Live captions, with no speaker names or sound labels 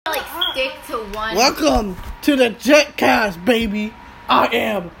stick to one. Welcome to the Jetcast, baby. I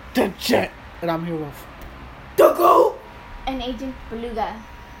am the Jet, and I'm here with the GOAT and Agent Beluga.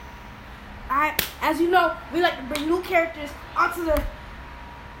 Alright, as you know, we like to bring new characters onto the.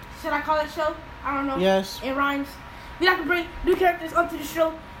 Should I call it show? I don't know. Yes. It rhymes. We like to bring new characters onto the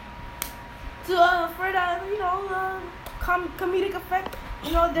show to for the comedic effect.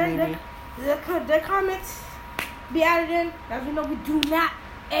 You know their comments be added in. As you know, we do not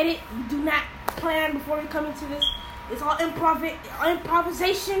edit. We do not plan before we come into this. It's all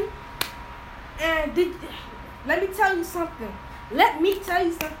improvisation. And let me tell you something.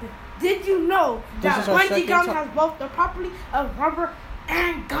 Did you know that bungee gum has both the property of rubber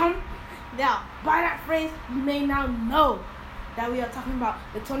and gum? Now, by that phrase, you may now know that we are talking about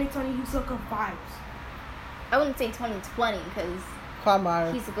the 2020 Yusuka vibes. I wouldn't say 2020 because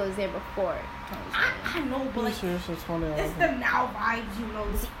Yusuka was there before 2020. I know, but like, it's the now vibes, you know.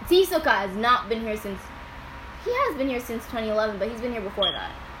 Yusuka has not been here since... He has been here since 2011, but he's been here before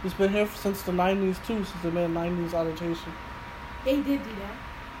that. He's been here since the 90s, too, since they made a 90s adaptation. They did do that.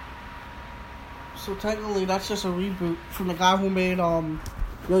 So technically, that's just a reboot from the guy who made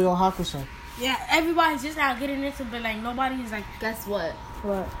Yo-Yo Hakusho. Yeah, everybody's just now getting into it, but like nobody's like. Guess what?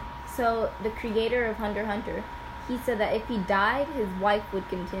 What? So the creator of Hunter x Hunter, he said that if he died, his wife would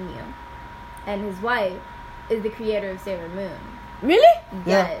continue, and his wife is the creator of Sailor Moon. Really?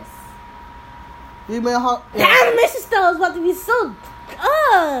 Yes. He made the animation style is about to be so.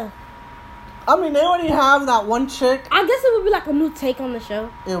 I mean, they already have that one chick. I guess it would be like a new take on the show.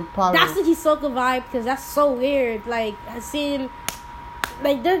 Yeah, probably. That's the Hisoka vibe because that's so weird. Like seeing,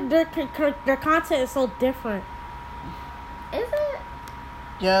 like their content is so different. Is it?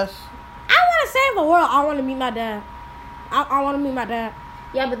 Yes. I want to save the world. I want to meet my dad. I want to meet my dad.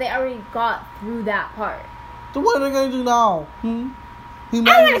 Yeah, but they already got through that part. So what are they gonna do now? I want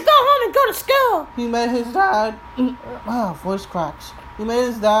to go home and go to school. He met his dad. Voice cracks. He made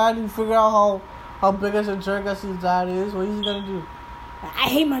his dad. He figured out how big as a jerk as his dad is. What is he gonna do? I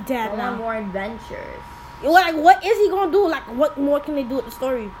hate my dad now. I want more adventures. Like, what is he gonna do? Like, what more can they do with the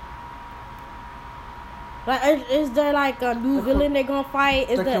story? Like, is there like a new villain they're gonna fight?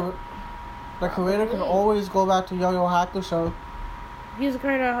 The creator can always go back to Yo-Yo Hakusho. He's the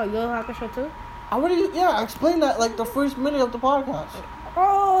creator of Yo-Yo Hakusho too? I explained that like the first minute of the podcast.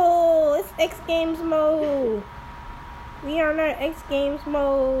 Oh, it's X Games mode. We are in our X Games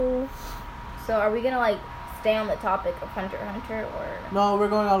mode. So are we gonna like stay on the topic of Hunter x Hunter or? No, we're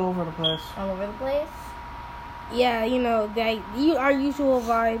going all over the place. All over the place? Yeah, you know, like our usual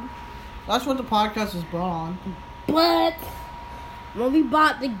vibe. That's what the podcast is brought on. But when we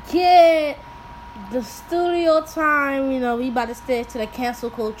about to get the studio time, you know, we about to stick to the cancel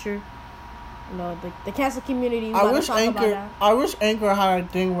culture. You know, the cancel community. I wish Anchor had a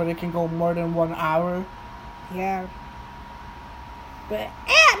thing where they can go more than 1 hour. Yeah. But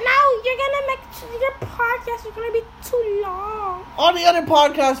now you're gonna make your podcast is gonna be too long. All the other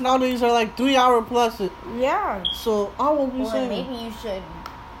podcasts nowadays are like 3 hour plus. Yeah. So I won't be saying. Maybe you should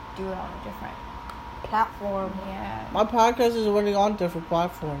do it on a different platform. Yeah. My podcast is already on different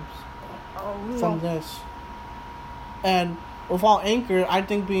platforms. From this. And without Anchor, I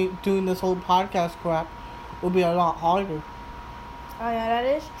think doing this whole podcast crap would be a lot harder. Oh yeah, that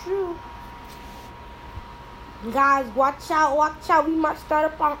is true. Guys, watch out. We might start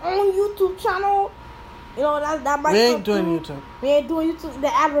up our own YouTube channel. You know, that might We ain't doing YouTube. We ain't doing YouTube.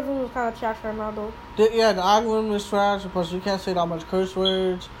 The algorithm is kind of trash right now, though. The algorithm is trash. Plus, you can't say that much curse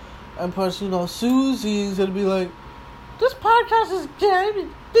words. And plus, you know, Susie's gonna be like, this podcast is gay.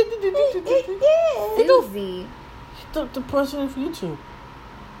 Susie. The president of YouTube.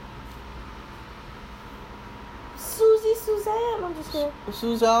 Suzanne. I'm just kidding.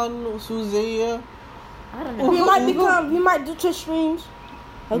 Susie. I don't know. We might do Twitch streams.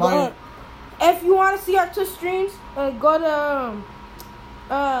 If you want to see our Twitch streams, go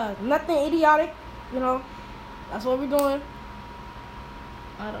to Nothing Idiotic. You know, that's what we're doing.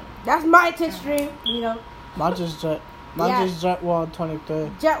 I don't know. That's my Twitch stream. You know. Mine's just Jet World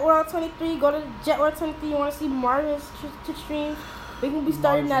 23. Jet World 23. Go to Jet World 23. You want to see Marvin's Twitch stream? We can be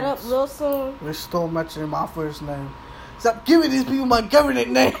starting that up real soon. We're still mentioning my first name. Stop giving these people my government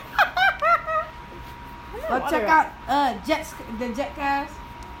name. Check out the Jetcast.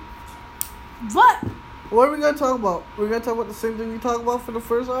 But what are we gonna talk about? We're gonna talk about the same thing we talked about for the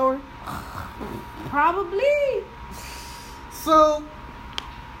first hour? Probably. So,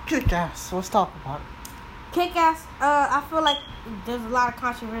 Kick-Ass. Let's talk about it. Kick-Ass. I feel like there's a lot of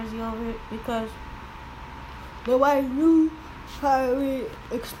controversy over it because nobody knew how we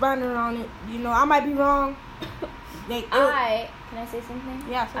expanded on it. You know, I might be wrong. Can I say something?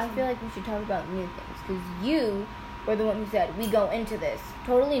 Yeah. I feel like we should talk about new things because you were the one who said we go into this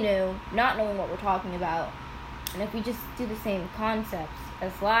totally new, not knowing what we're talking about, and if we just do the same concepts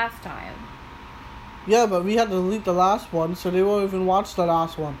as last time. Yeah, but we had to delete the last one, so they won't even watch the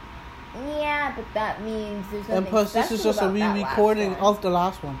last one. Yeah, but that means there's nothing And plus, this is just a re-recording of the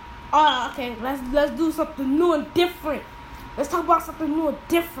last one. Oh, okay. Let's do something new and different. Let's talk about something new and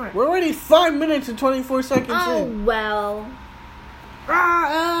different. We're already 5 minutes and 24 seconds in. Oh, well.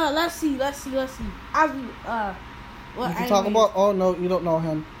 Let's see. As we, what You can talk about... Oh, no, you don't know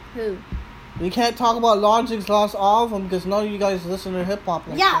him. Who? You can't talk about Logic's last album because none of you guys listen to hip-hop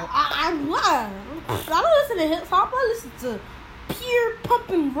like that. I don't listen to hip-hop. I listen to pure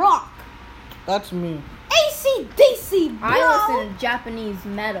pumping rock. That's me. AC/DC, bro. I listen to Japanese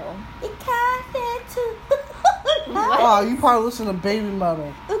metal. Oh, you probably listen to baby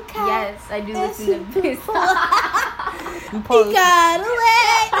metal. Yes, I do listen to this. You probably Not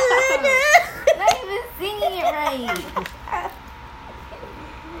even singing it right.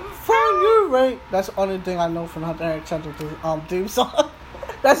 Fine, you're right. That's the only thing I know from Hunter x Hunter theme song.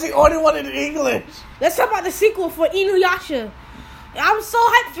 That's the only one in English. Let's talk about the sequel for Inuyasha. I'm so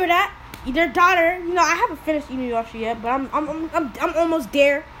hyped for that. Their daughter, I haven't finished Inuyasha yet, but I'm almost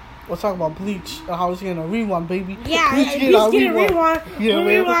there. Let's talk about Bleach and how it's getting a rewind, baby. Yeah, Bleach getting a rewind. I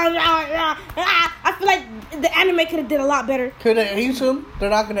feel like the anime could have did a lot better. Could they age him? They're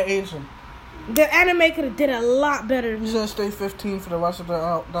not gonna age him. The anime could have did a lot better. He's gonna stay 15 for the rest of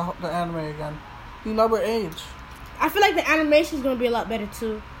the anime again. He never aged. I feel like the animation is gonna be a lot better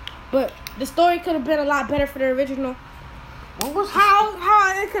too, but the story could have been a lot better for the original. What was how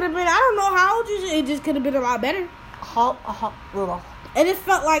it could have been? I don't know how it just could have been a lot better. It just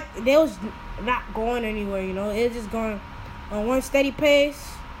felt like they was not going anywhere. It was just going on one steady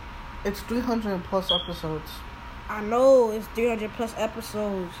pace. It's 300 plus episodes. I know it's 300 plus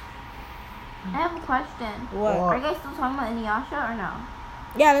episodes. I have a question. What? Are you guys still talking about Inuyasha or no?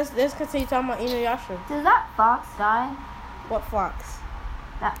 Yeah, let's continue talking about Inuyasha. Does that fox die? What fox?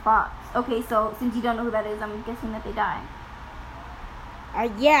 That fox. Okay, so since you don't know who that is, I'm guessing that they die.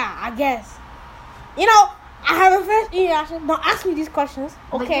 Yeah, I guess. I haven't finished Inuyasha. Don't ask me these questions,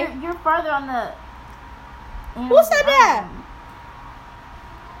 okay? But you're farther on the... Who said that?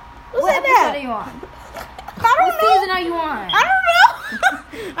 Who said that? What episode are you on? I don't What season are you on? I don't know.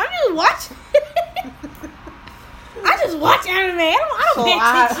 I'm just watching. I just watch anime. I don't pay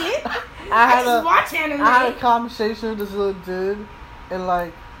attention. I just watch anime. I had a conversation with this little dude in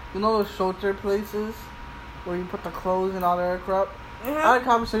those shelter places where you put the clothes and all that crap. Uh-huh. I had a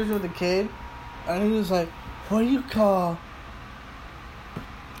conversation with a kid, and he was like, "What do you call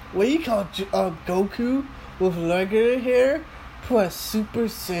Goku with regular hair plus Super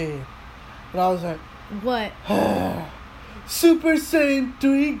Saiyan?" And I was like, What? Super Saiyan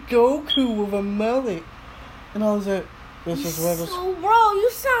 3 Goku with a mullet. And I was like, this is what it's... So, bro,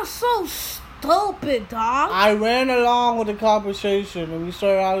 you sound so stupid, dog. I ran along with the conversation, and we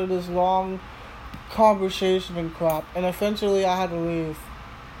started out of this long conversation and crap. And eventually I had to leave.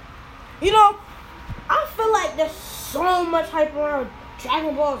 I feel like there's so much hype around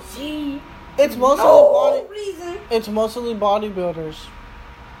Dragon Ball Z. It's mostly It's mostly bodybuilders.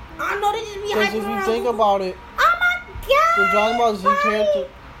 I know they just be hyping Because if you think about it, oh my god, the Dragon Ball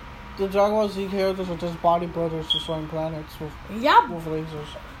Z characters are just bodybuilders destroying planets with lasers.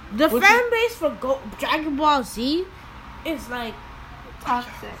 The fan base for Dragon Ball Z is like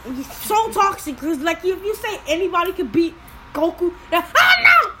Toxic. so toxic. Because if you say anybody could beat Goku, no!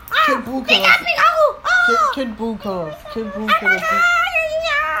 Kid Buu Kid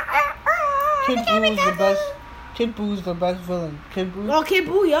Buu is the best. Kid Buu's the best villain. Kid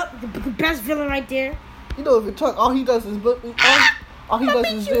Buu, yup, the best villain right there. If it talk, all he does is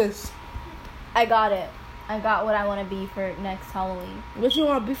this. I got it. I got what I want to be for next Halloween. What you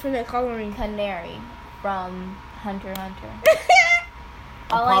want to be for next Halloween? Canary from Hunter x Hunter.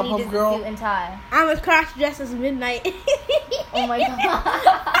 All I need is a suit and tie. I'm a cross dressed as Midnight. Oh my god.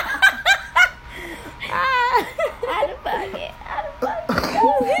 Out of pocket.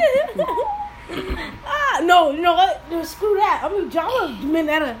 No, you know what? No, screw that. I'm gonna be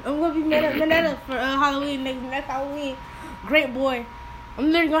Minetta. I'm gonna be Minetta for Halloween next Halloween. Grape boy. I'm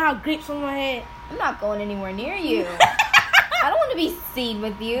literally gonna have grapes on my head. I'm not going anywhere near you. I don't want to be seen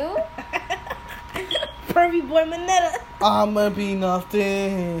with you. Pervy boy Minetta. I'm gonna be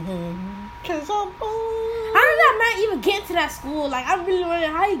nothing. Cause I'm bored. How did that man even get into that school? I'm really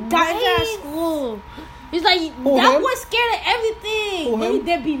wondering how he got into that school. He's like, that boy scared of everything. But he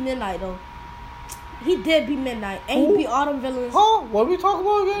did beat Midnight though. He did beat Midnight, and he beat all them villains. Huh? What are we talking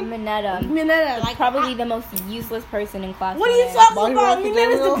about again? Mineta, like probably the most useless person in class. What are you talking My Hero about? Academia?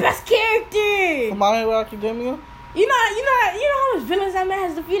 Mineta's the best character. From My Hero Academia? You know how much villains that man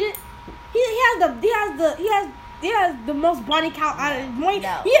has defeated? He has the most body count out of his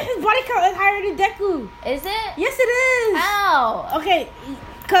his body count is higher than Deku. Is it? Yes, it is. How? Okay,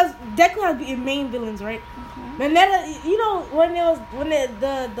 because Deku has beaten main villains, right? Mineta, you know when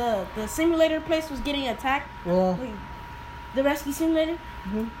the simulator place was getting attacked, Yeah. like, the rescue simulator.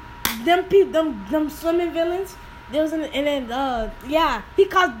 Mm-hmm. Them swimming villains. There was they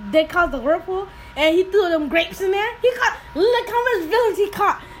caused the whirlpool, and he threw them grapes in there. Look how much villains he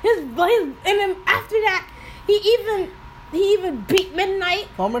caught. And then after that, he even beat Midnight.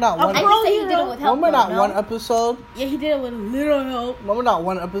 Remember that one? I just say he did it with help. Remember that one episode? Yeah, he did it with little help. Remember that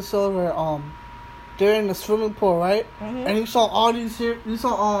one episode where they're in the swimming pool, right? Mm-hmm. And you saw all these here. You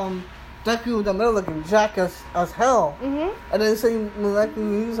saw Deku in the middle looking jack as hell. Mm-hmm. And then seeing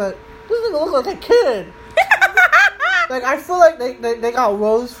Deku, he's like, this nigga looks like a kid. Like I feel like they got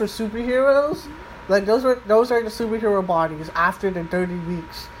roles for superheroes. Like those are the superhero bodies after the 30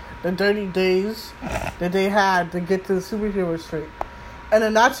 weeks, the 30 days that they had to get to the superhero straight. And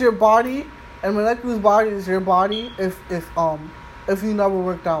then that's your body, and Moleku's body is your body if you never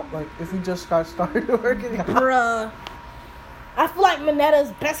worked out, like if you just got started working out. Bruh. I feel like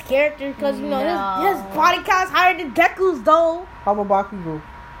Mineta's best character because his body count's higher than Deku's though. How about Bakugo?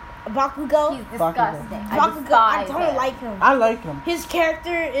 Bakugo. He's disgusting. Bakugo, I don't like him. I like him. His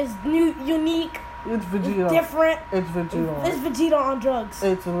character is unique. It's Vegeta. It's different. It's Vegeta. It's Vegeta on drugs.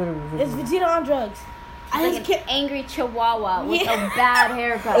 It's literally Vegeta. It's Vegeta on drugs. Like an angry chihuahua with a bad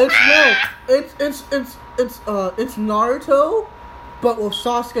haircut. It's Naruto, but with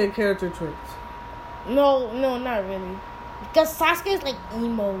Sasuke character traits. No, not really. Because Sasuke is like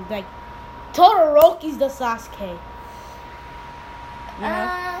emo. Like Todoroki's the Sasuke.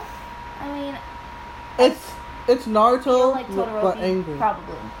 I mean, it's Naruto, like Todoroki, but angry.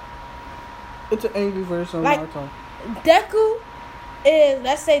 Probably. It's an angry version of like, Naruto. Deku is,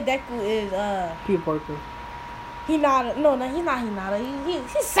 let's say Deku is Peter Parker. Hinata. No, he's not Hinata.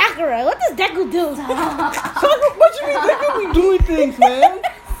 He's Sakura. What does Deku do? What you mean Deku be doing things, man?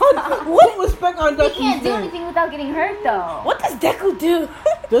 What respect on Deku? He can't do anything without getting hurt, though. What does Deku do?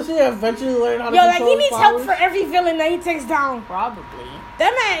 Does he eventually learn how to Yo, control he needs his help powers? for every villain that he takes down. Probably.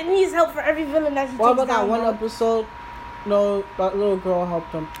 That man needs help for every villain that he takes down. What about that one bro. episode? No, that little girl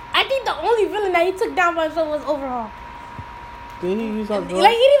helped him. I think the only villain that he took down by himself was Overhaul. Did he use that girl?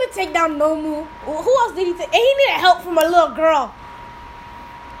 Like, he didn't even take down Nomu. Who else did he take? And he needed help from a little girl.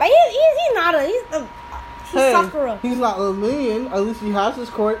 Like, he's not a... He's Sakura. He's not Lemillion. At least he has his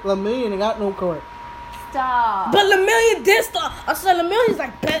quirk. Lemillion ain't got no quirk. Stop. But Lemillion did stuff. So Lemillion's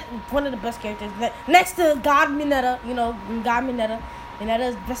like one of the best characters. Next to God Mineta, God Mineta.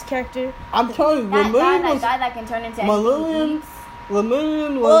 Mineta's best character. I'm telling you, That Lemillion guy that can turn into Lemillion.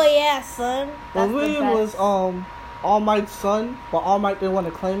 Lemillion was. Oh yeah, son. Lemillion was All Might's son, but All Might didn't want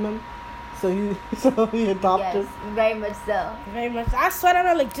to claim him, so he adopted. Yes, very much so. Very much. I swear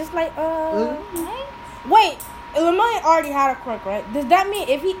that like just like Right? Wait, Lemillion already had a quirk, right? Does that mean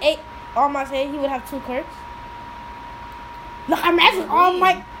if he ate All Might's head, he would have 2 quirks? Look, imagine All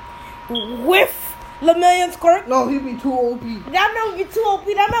Might with Lemillion's quirk. No, he'd be too OP. That man would be too OP.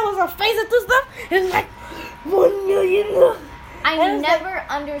 That man was a face and through stuff. It's like 1 million. I never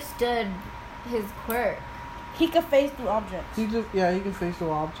understood his quirk. He could face through objects. He can face through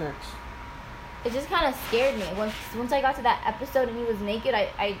objects. It just kind of scared me. Once I got to that episode and he was naked,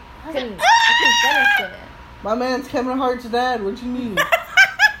 I couldn't finish it. My man's Kevin Hart's dad. What you mean?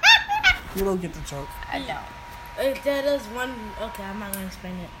 You don't get the joke. I know. That is one. Okay, I'm not gonna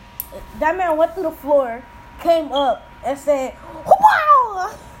explain it. That man went through the floor, came up, and said, "Wow!"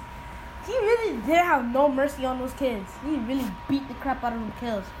 He really didn't have no mercy on those kids. He really beat the crap out of them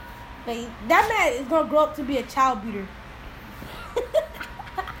kids. Like, that man is gonna grow up to be a child beater.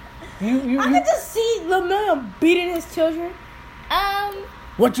 I could just see Lemillion beating his children.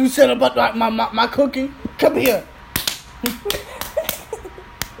 What you said about my cooking? Come here.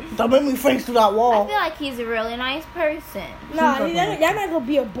 Don't make me face through that wall. I feel like he's a really nice person. Nah, that man gonna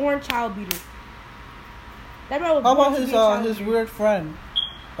be a born child beater. That man was How born about to be a child his beater. weird friend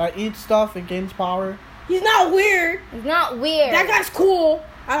that eats stuff and gains power? He's not weird. He's not weird. That guy's cool.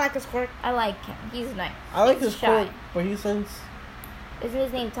 I like his quirk. I like him. He's nice. I like He's his shy. quirk, but he says Isn't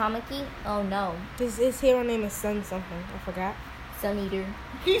his name Tamaki? Oh no. His hero name is Sun something. I forgot. Sun Eater.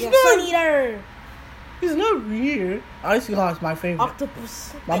 he's Sun Eater. He's not weird. Icy Hot's my favorite.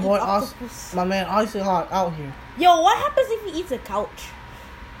 Octopus. My boy, Octopus. my man, Icy Hot out here. Yo, what happens if he eats a couch?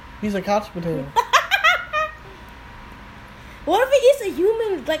 He's a couch potato. What if he eats a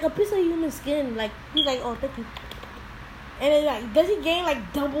human, like a piece of human skin? Like he's like, oh, thank you. And then like, does he gain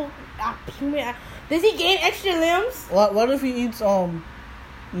like double human? Does he gain extra limbs? What if he eats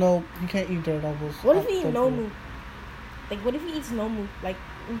No, he can't eat daredevils. What if he eats Nomu? Like, what if he eats Nomu? Like,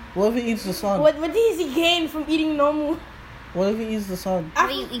 what if he eats the sun? What does he gain from eating Nomu? What if he eats the sun? How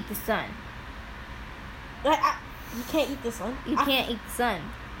do you eat the sun? Like, you can't eat the sun. You can't eat the sun.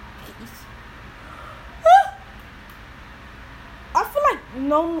 I feel like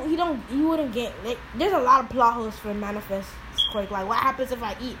you wouldn't get, like, there's a lot of plot holes for Manifest Quake. Like, what happens if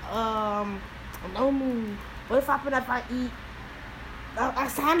I eat Nomu? What if I eat a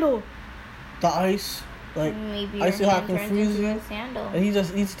sandal? The ice, like maybe icy hot can freeze you, and he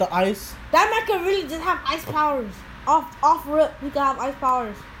just eats the ice. That man could really just have ice powers. Off rip, he could have ice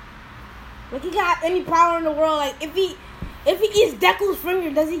powers. Like, he could have any power in the world. Like, if he eats Deku's finger,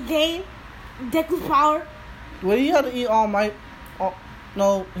 does he gain Deku's power? Well, he had to eat All Might. Oh,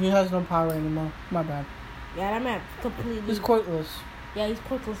 no, he has no power anymore. My bad. Yeah, that man completely. He's quirkless. Yeah, he's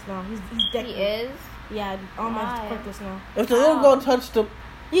quirkless now. He's Deku. He is? Yeah, All Might's quirkless now. If the little girl touched the...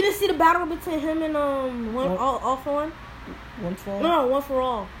 You didn't see the battle between him and All for One? One for all? No, One for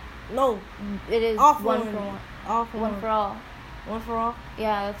All. No. It is All for one one. for one. All for One one. for all. One for All?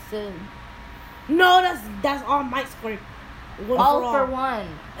 Yeah, that's it. No, that's All Might's quirk. All for one.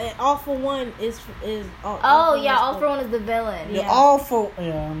 All for One is All for one is the villain. Yeah, All for...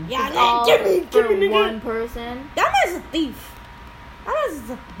 Yeah. Yeah, all give me one person. That man's a thief. That man's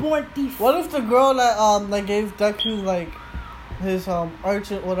a born thief. What if the girl that gave Deku like his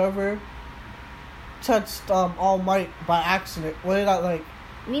argent whatever touched All Might by accident? What did that like?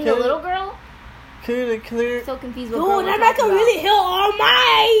 You mean the little girl? Clear. So confused. What Dude, girl that man can really heal All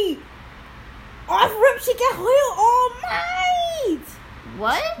Might. Off rip, she can heal All Might.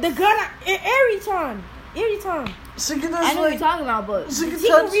 What? The girl that every time. She can I know what you're talking about, but She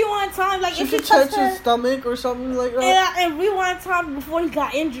can rewind time, like she if can she touched touch his stomach or something like that. Yeah, and rewind time before he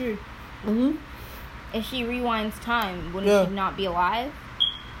got injured. if she rewinds time, wouldn't she not be alive?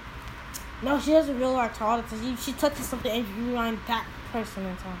 No, she doesn't realize all the time. She touches something and rewind that person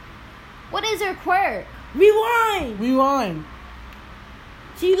in time. What is her quirk? Rewind.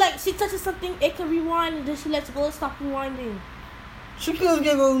 She touches something, it can rewind, and then she lets go and stop rewinding. She could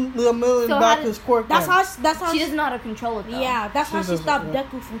give him a million back his quirk. That's how she doesn't know how to control it, though. Yeah, that's how she stopped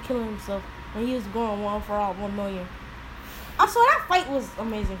Deku from killing himself when he was going 1 for all, 1 million. I saw that fight was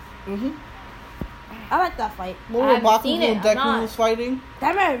amazing. I like that fight. Remember when Bakugo and Deku was fighting?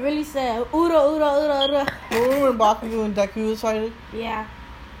 That man really said Ura. Remember when Bakugo and Deku was fighting? Yeah.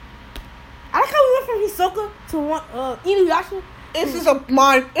 I like how we went from Hisoka to Inuyasha.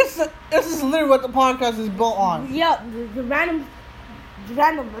 This is literally what the podcast is built on. Yeah, the random.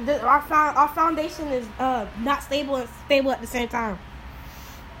 Our foundation is not stable and stable at the same time.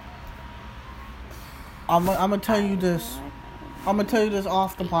 I'm gonna tell you this. I'm gonna tell you this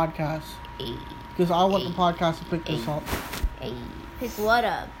off the podcast because I want the podcast to pick this up. Hey, pick what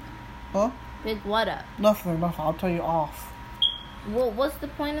up? Huh? Pick what up? Nothing. I'll tell you off. Well, what's the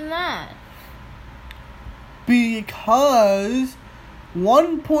point in that? Because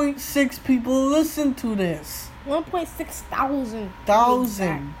 1.6 people listen to this. 1,600.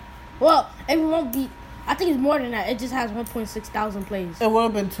 Well, it won't be. I think it's more than that. It just has 1,600 plays. It would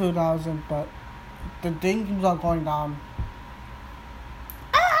have been 2,000, but the thing keeps on going down.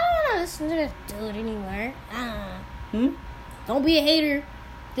 I don't want to listen to this dude anymore. Don't be a hater.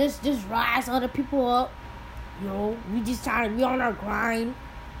 Just rise other people up. Yo, we just trying to be on our grind.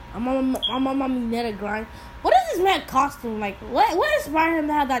 I'm on my Mineta grind. What is this man costume like? What inspired him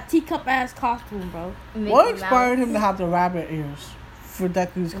to have that teacup ass costume, bro? What inspired him to have the rabbit ears for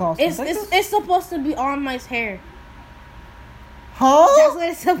Deku's costume? It's supposed to be on my hair. Huh? That's what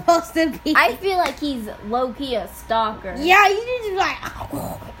it's supposed to be. I feel like he's low key a stalker. Yeah, he's just like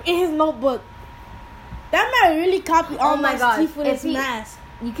in his notebook. That man really copied all my teeth with his mask.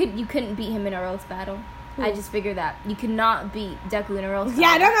 You couldn't beat him in a roast battle. I just figured that you could not beat Deku in a roast battle.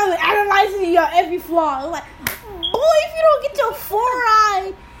 Yeah, that man was analyzing your every flaw. Like, boy, if you don't get your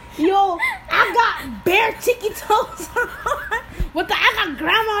 4-eye, yo, I got bare ticky toes on. I got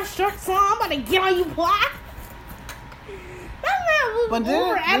grandma shorts on. I'm about to get on you, boy. That man was But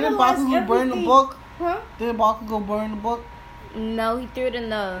didn't Bakugo burn the book? Huh? Didn't Bakugo burn the book? No, he threw it in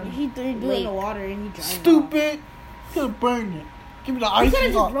the. He threw it in the water and he dried it. Stupid. Could have burned it. Give me the icy hot. He could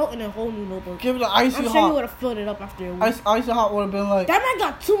have just wrote in a whole new notebook. Give it the icy hot. I'm sure he would have filled it up after a week. Icy hot would have been like. That man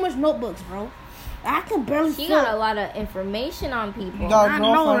got too much notebooks, bro. I can barely. He got a lot of information on people. You got a girlfriend?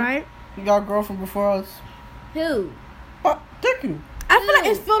 I know, right? You got a girlfriend before us. Who? Deku. I feel like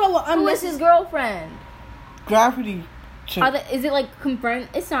it's filled up with Who is his girlfriend? Gravity. chick. Is it like confirmed?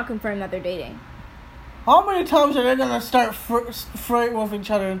 It's not confirmed that they're dating. How many times are they gonna start flirting with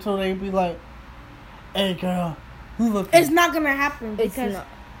each other until they be like, "Hey, girl, who looking?" It's not gonna happen because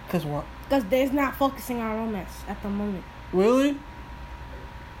Cause what? Because they're not focusing on romance at the moment. Really?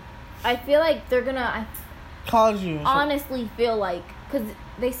 I feel like they're gonna. Cause you. Honestly feel like, because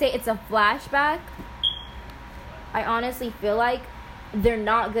they say it's a flashback. I honestly feel like they're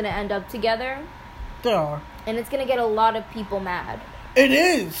not gonna end up together. They are. And it's gonna get a lot of people mad. It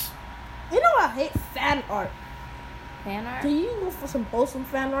is. You know I hate fan art. Fan art? Can you look for some wholesome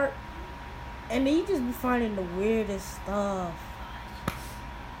fan art? And then you just be finding the weirdest stuff.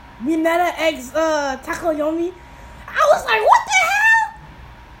 Mineta X Takoyomi. I was like, what the hell?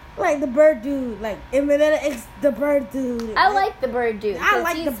 Like the bird dude. Like in Mineta X the bird dude. I like the bird dude. I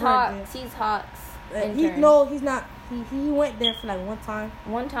like the bird dude. He's Hawk's intern. He's not. He went there for like one time.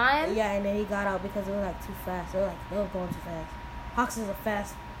 One time? Yeah, and then he got out because it was like too fast. They were going too fast. Hawks is a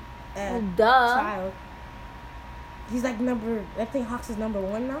fast child. He's like I think Hawks is number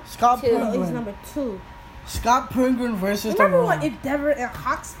 1 now. Scott Pilgrim. No, he's number 2. Scott Pilgrim versus Remember when Endeavor and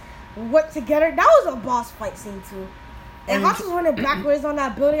Hawks went together? That was a boss fight scene too. And Hawks was running backwards on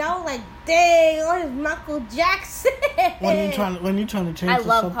that building. I was like, dang, what is Michael Jackson? When you trying to change I the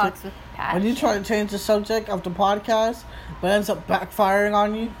love subject. Hawks with passion. When you try to change the subject of the podcast, but ends up backfiring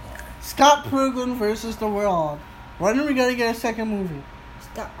on you. Scott Pilgrim versus the World. When are we gonna get a second movie?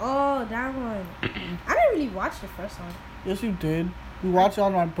 Oh, that one. I didn't really watch the first one. Yes, you did. We watched it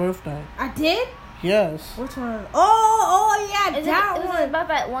on my birthday. I did? Yes. Which one? Oh yeah, Is that it one. about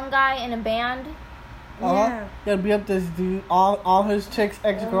that one guy in a band? Yeah. Yeah, beat up this dude, all his chicks'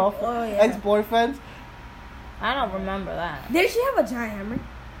 ex-girlfriend, ex-boyfriends. I don't remember that. Did she have a giant hammer?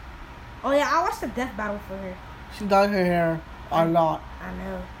 Oh yeah, I watched the death battle for her. She dyed her hair a lot. I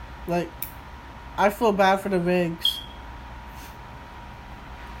know. Like, I feel bad for the Vigs.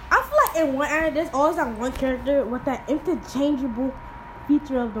 I feel like in one anime, there's always that one character with that interchangeable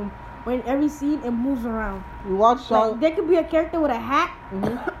feature of them. When every scene it moves around. We watched like, there could be a character with a hat,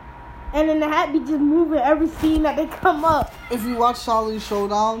 mm-hmm. and then the hat be just moving every scene that they come up. If you watch Charlie's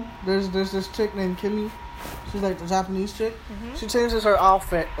Showdown, there's this chick named Kimmy. She's like the Japanese chick. Mm-hmm. She changes her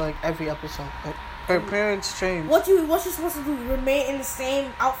outfit like every episode. Like, her appearance change. What you supposed to do? Remain in the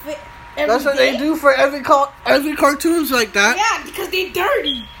same outfit? That's what they do for every cartoons like that. Yeah, because they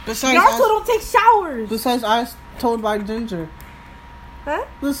dirty. Besides, they also don't take showers. Besides, As Told by Ginger. Huh?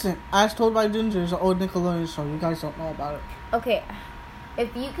 Listen, As Told by Ginger is an old Nickelodeon show. You guys don't know about it. Okay,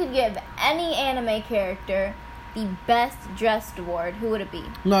 if you could give any anime character the best dressed award, who would it be?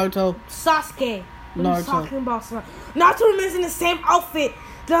 Naruto. Sasuke. What are you Naruto. talking about? Naruto remains in the same outfit.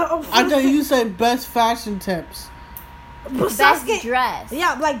 I thought you said best fashion tips. But Best Sasuke, dress.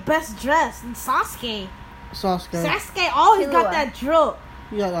 Yeah, like best dress. Sasuke always Killua. got that drip.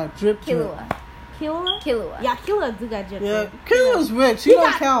 You got that drip. Killua. Yeah, Killua do got drip. Yeah, Killua's rich. He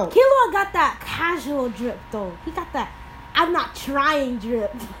don't count. Killua got that casual drip though. He got that I'm not trying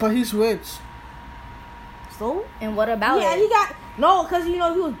drip. But he's rich. So? And what about it? Yeah, he got because he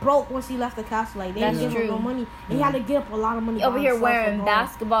was broke once he left the castle. Like they didn't give him no money, and he had to give up a lot of money. Over here wearing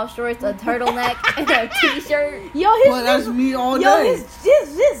basketball shorts, a turtleneck, and a t-shirt. But that's me all day.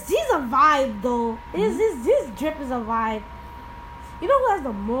 He's a vibe though. His drip is a vibe. You know who has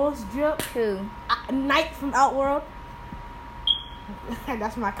the most drip? Who? Knight from Outworld.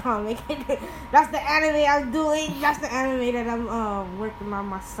 That's my comic. That's the anime I'm doing. That's the anime that I'm working on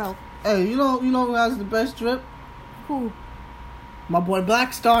myself. Hey, you know who has the best drip? Who? My boy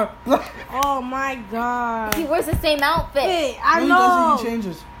Black Star. Oh my god. He wears the same outfit. Hey, I No, know. he doesn't. He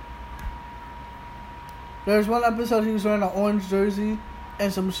changes. There's one episode he was wearing an orange jersey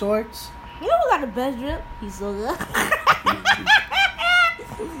and some shorts. You know who got the best drip? He's so good.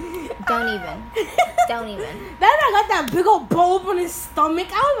 Don't even. That guy got that big old bulb on his stomach.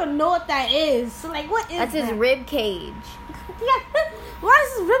 I don't even know what that is. So like, what is That's that? his rib cage. Why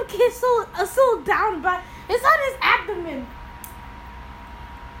is his rib cage so down? But it's on his abdomen.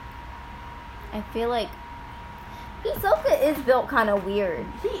 I feel like Hisoka is built kind of weird.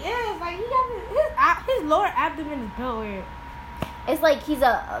 He is like he got his lower abdomen is built weird. It's like he's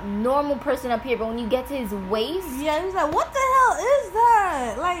a normal person up here, but when you get to his waist, Yeah, he's like, what the hell is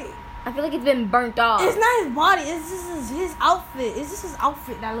that? Like, I feel like it's been burnt off. it's not his body. It's just his outfit. It's just his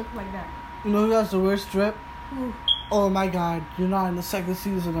outfit that looks like that. You know who has the worst drip? Who? Oh my god, you're not in the second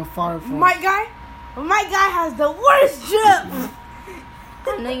season of Fire Force. My guy has the worst drip.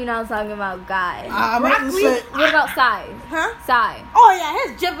 I know you're not talking about guys. I meant to say, What about Sai? Huh? Sai. Oh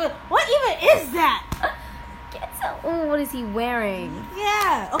yeah, his drip. What even is that? What is he wearing?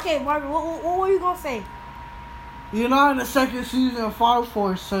 Yeah. Okay, Marvin. What were you gonna say? You're not in the second season of Fire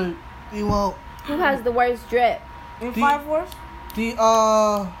Force, so you won't. Who has the worst drip? In Fire Force?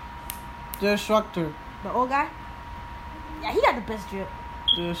 The instructor. The old guy? Yeah, he got the best drip.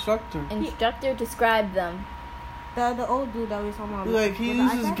 The instructor. Instructor, describe them. The old dude that we talking about. Like, he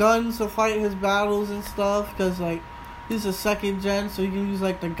uses guns to fight his battles and stuff, because, like, he's a second gen, so he can use,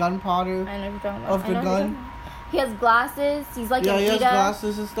 like, the gunpowder I know what you're talking about. of the gun. He has glasses. He's like Yeah, an he has Ida.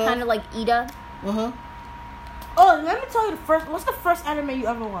 glasses and stuff. Kind of like Ida. Uh-huh. Oh, let me tell you what's the first anime you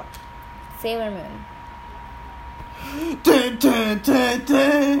ever watched? Sailor Moon. Dun, dun, dun,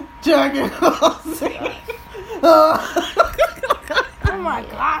 dun. Dragon Ball Z. Oh my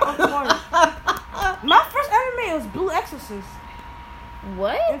god, of course. My first anime was Blue Exorcist.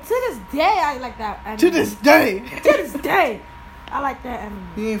 What? And to this day, I like that anime. To this day. To this day, I like that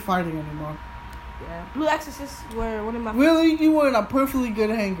anime. He ain't fighting anymore. Yeah. Blue Exorcist were one of my... Really? You were in a perfectly good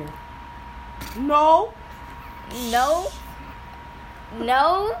hanger. No. No.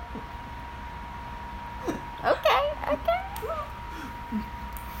 No. Okay.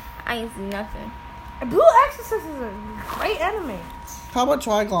 I ain't seen nothing. Blue Exorcist is a great anime. How about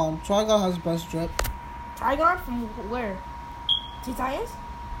Trigon? Trigon has the best drip. Trigon from where? Teen Titans?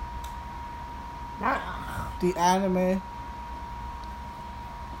 Nah. The anime.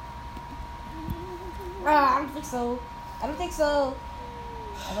 I don't think so. I don't think so.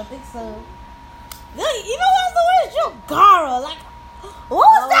 Yeah, you know what's the worst joke? Gara. Like, what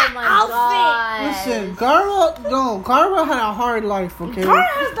was that outfit? Listen, Gara had a hard life, okay? Gara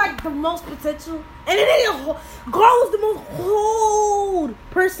has like the most potential, and Gara was the most cold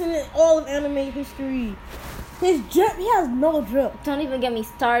person in all of anime history. His drip, he has no drip. Don't even get me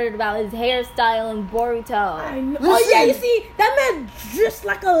started about his hairstyle and Boruto. I know. Oh yeah, you see, that man dressed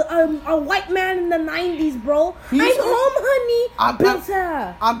like a white man in the 90s, bro. I'm home, honey.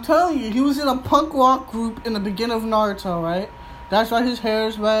 I'm telling you, he was in a punk rock group in the beginning of Naruto, right? That's why his hair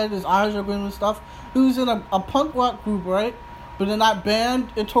is red, his eyes are green and stuff. He was in a punk rock group, right? But in that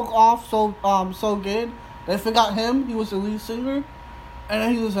band, it took off so good. They forgot him. He was the lead singer, and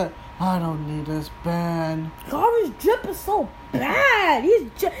then he was like, I don't need this band. Gara's drip is so bad.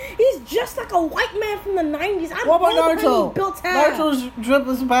 He's just like a white man from the 90s. What about Naruto? Naruto's drip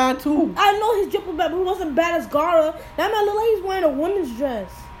is bad too. I know his drip was bad, but he wasn't bad as Gara. That man looked like he's wearing a woman's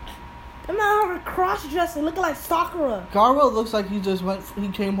dress. That man had a cross dressing, looking like Sakura. Gara looks like he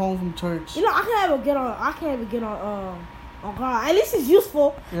came home from church. You know, I can't even get on Gara. At least he's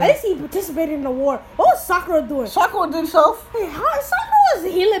useful. Yeah. At least he participated in the war. What was Sakura doing? Sakura did stuff. Hey, Sakura was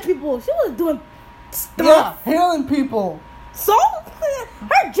healing people. She was doing stuff. Yeah, healing people. So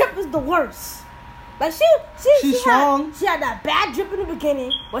her drip is the worst. Like she's strong. She had that bad drip in the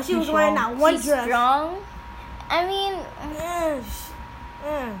beginning, but she was wearing that one dress. Strong. I mean,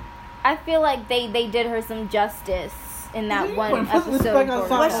 I feel like they did her some justice in that one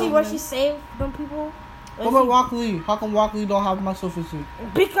episode. Was she saved them people? What about Rock Lee? How come Rock Lee don't have muscle physique?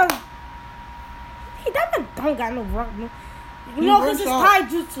 Because that man don't got no rock. You know, because it's Thai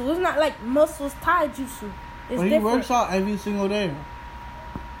jutsu. It's not like muscles Thai jutsu. It's different. He works out every single day.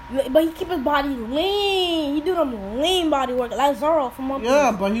 But he keep his body lean. He do them lean body work like Zoro from One Piece.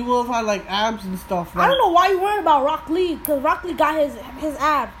 Yeah, but he will have had like abs and stuff. Like, I don't know why you worried about Rock Lee, because Rock Lee got his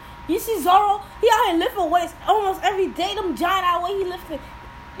abs. You see Zoro, he out here lifting weights almost every day. Them giant out weight he lifting.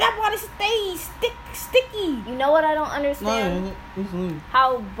 That body stays sticky. You know what I don't understand?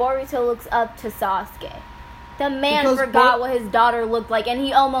 How Boruto looks up to Sasuke. The man forgot what his daughter looked like, and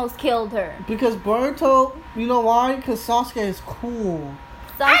he almost killed her. Because Boruto, you know why? Because Sasuke is cool.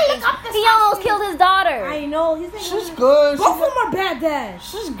 He almost killed his daughter. I know. She's good. Both of them are bad dads.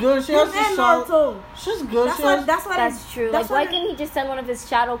 She's good. She has Naruto. She's good. That's true. Like, why couldn't he just send one of his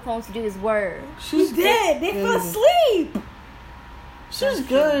shadow clones to do his work? He did. They fell asleep. She's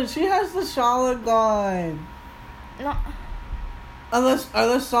good. She has the Sharingan. No. Unless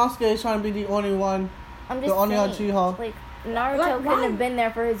Sasuke is trying to be the only one. I'm just saying. Like, Naruto couldn't have been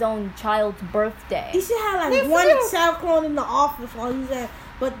there for his own child's birthday. He should have like one shadow clone in the office while he's there.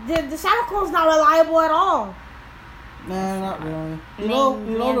 But the shadow clone's not reliable at all. Nah, not really. You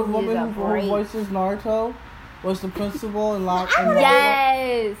know the woman who voices Naruto was the principal in Lab.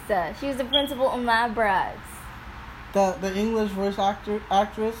 Yes, she was the principal in Lab Rats. The English voice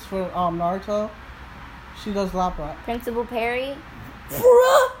actress for Naruto, she does Lab Rat. Principal Perry.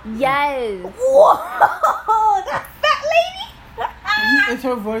 Bruh. Yes. Whoa, that fat lady. It's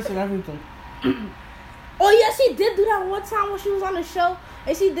her voice and everything. Oh yeah, she did do that one time when she was on the show,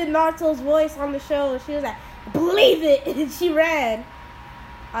 and she did Naruto's voice on the show, and she was like, "Believe it," and she ran.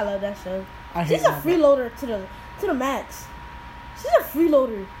 I love that show. She's a freeloader to the max. She's a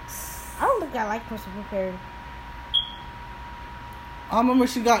freeloader. I don't think I like Principal Perry. I remember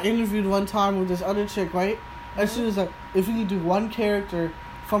she got interviewed one time with this other chick, right? And she was like, if you could do one character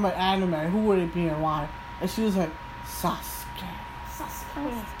from an anime, who would it be and why? And she was like, Sasuke.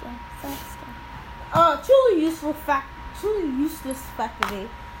 Truly useless fact today.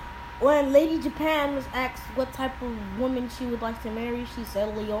 When Lady Japan was asked what type of woman she would like to marry, she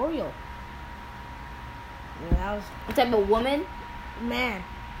said Leorio. Yeah, that was What type of woman? man.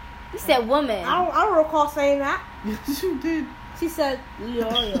 You said woman. I don't recall saying that. Yes, you did. She said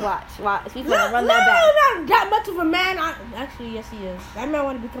Leorio. Watch. She's gonna run that back. Not that much of a man. Actually, yes, he is. That man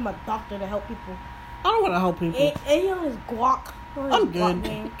want to become a doctor to help people. I don't want to help people. And he on his guac. I'm good.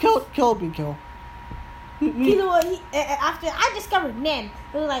 Kill. After I discovered Nen,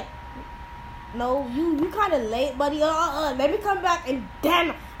 it was like, no, you kind of late, buddy. Let me come back and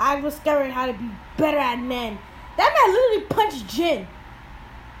damn, I discovered how to be better at Nen. That man literally punched Jin.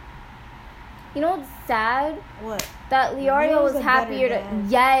 You know what's sad? What? That Leorio was a happier better to. dad.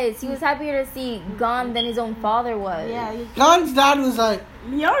 Yes, he was happier to see Gon than his own father was. Yeah, Gon's dad was like,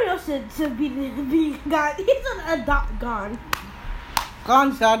 Leorio should be God. He's an adopt Gon.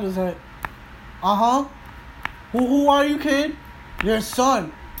 Gon's dad was like, Who are you, kid? Your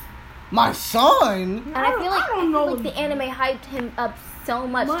son. My son? And I feel like, I don't know. the anime hyped him up so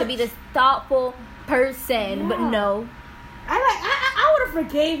much to be this thoughtful person, but Yeah. no. I would have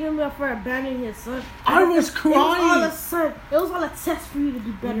forgave him for abandoning his son. I was crying. It was all a son. It was all a test for you to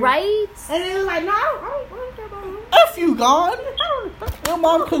be better. Right? And it was like, no, I don't care about him. F you, Gon. I don't. Your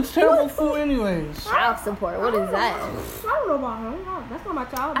mom cooks terrible food anyways. Child support. What is that? I don't know about him. No, that's not my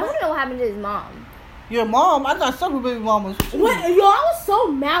child. I want to know what happened to his mom. Your mom? I got several baby mamas. I was so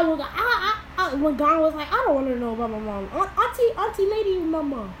mad when Gon was like, I don't want to know about my mom. Auntie Lady is my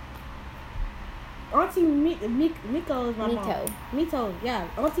mom. Auntie Miko is my mom. Mito, yeah.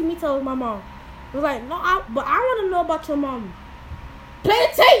 Auntie Mito is my mom. I was like, no, but I want to know about your mom. Play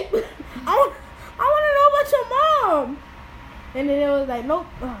the tape. I want to know about your mom. And then it was like, nope.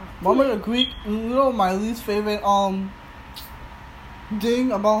 Remember the Greek? You know my least favorite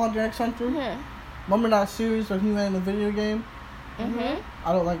thing about Hunter x Hunter? Mm-hmm. Remember that series where he ran in the video game? Mm-hmm.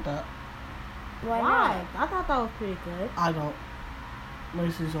 I don't like that. Why Why? not? I thought that was pretty good. I don't.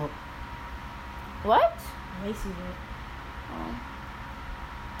 Macy's up. What? Macy's Oh.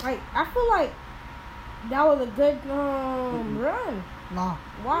 like, I feel like that was a good run. Nah.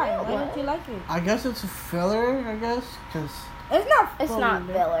 Why? Yeah, Why didn't you like it? I guess it's a filler, because It's not. It's not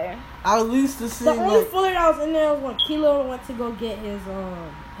filler. at least the The scene only like, filler that was in there was when Kilo went to go get his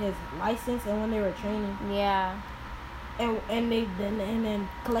license, and when they were training, Yeah. and then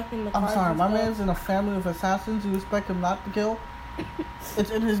collecting the I'm cards. sorry, and my stuff. man's in a family of assassins. You expect him not to kill?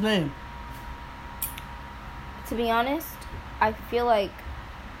 It's in his name. To be honest, I feel like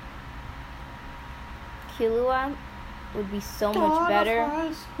Killua would be so much better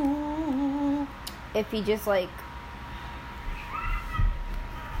if he just like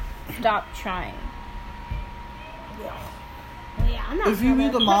stopped trying. Yeah, I'm not If you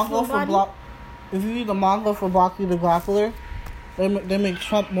read the manga for Baki the Grappler, they make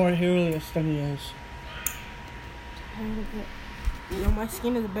Trump more hilarious than he is. my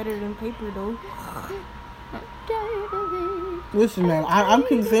skin is better than paper though. Listen, man, I'm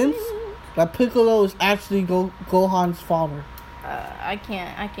convinced that Piccolo is actually Gohan's father. I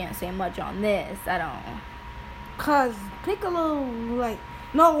can't say much on this. I don't. Cause Piccolo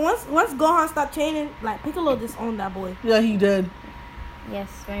once Gohan stopped training, like Piccolo disowned that boy. Yeah, he did. Yes,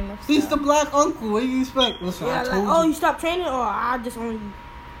 very much. He's so. the black uncle. What do you expect? Listen, Yeah, I told like, you. you stopped training, or I disown you.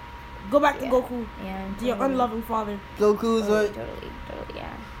 Go back to Goku, Yeah, your unloving father. Goku's like, Totally,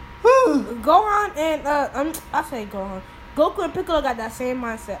 yeah. Gohan and I say Gohan. Goku and Piccolo got that same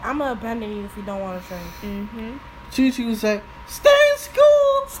mindset. I'm gonna abandon you if you don't want to train. Mm-hmm. Chi-Chi was like, stay in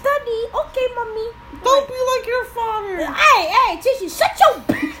school. Study, okay, mommy. Don't be like your father. Hey, Tishy, shut your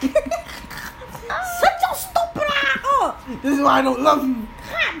stupid ass up. This is why I don't love you.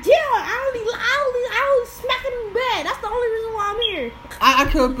 God damn, I only smack him in bed. That's the only reason why I'm here. I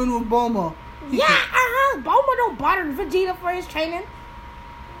could have been with Bulma. Bulma don't bother Vegeta for his training.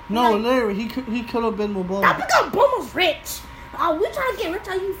 No, literally, he could have been with That's Bulma. because Bulma's rich. We trying to get rich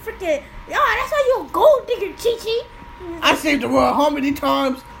on you freaking. That's why you a gold digger, Chi-Chi. I saved the world how many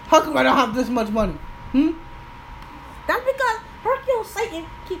times? How come I don't have this much money? That's because Hercule Satan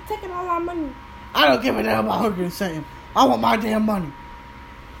keep taking all our money. I don't give a damn about Hercules Satan. I want my damn money.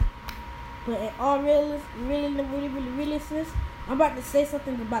 But in all realisness, I'm about to say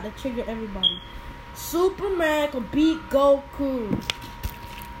something that's about to trigger everybody. Superman could beat Goku.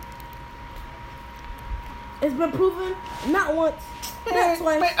 It's been proven not once, not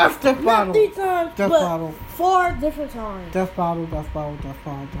twice, F Death not Bottle. 3 times, Death but Bottle. 4 different times. Death Battle.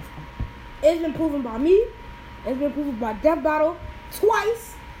 It's been proven by me. It's been proven by Death Battle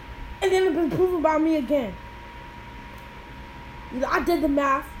twice. And then it's been proven by me again. I did the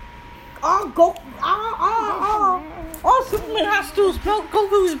math. All Superman has to do is melt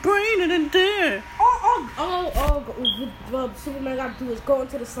Goku's brain and then there. Superman got to do is go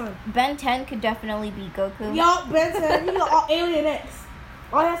into the sun. Ben 10 could definitely be Goku. Yup, Ben 10. You know, all Alien X.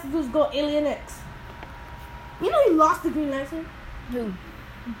 All he has to do is go Alien X. You know he lost the Green Lantern? Who?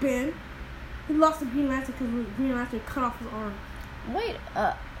 Ben. He lost the Green Lantern because the Green Lantern cut off his arm. Wait,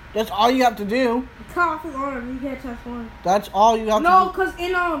 That's all you have to do. He cut off his arm and he can't transform. That's all you have to do. No, because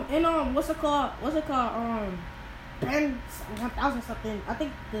in what's it called? Ben 1000 something. I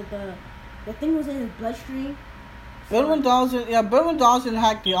think the thing was in his bloodstream. Ben 1000, Ben 1000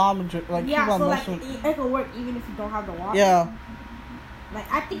 hacked the arm and like yeah, keep on so like messing. it can work even if you don't have the walk. Yeah. Like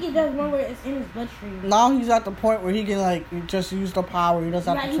I think it does one where it's in his bloodstream. Now he's at the point where he can like just use the power. He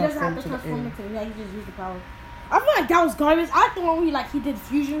doesn't have to he doesn't transform have to to the transform end. into it. Yeah, he just used the power. I feel like that was garbage. I like the one where he did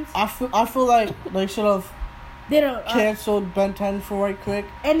fusions. I feel like they should have Did a canceled Ben 10 for right quick.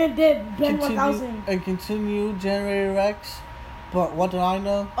 and then did Ben 1000 and continue Generator X. But what did I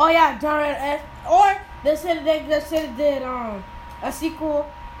know? Oh yeah, Generator X. Or they said they did a sequel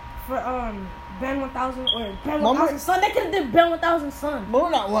for Ben 1000 or Ben 1000 Son. They could have did Ben 1000 Son.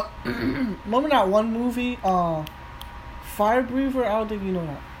 Remember that one movie, Fire Breather? I don't think you know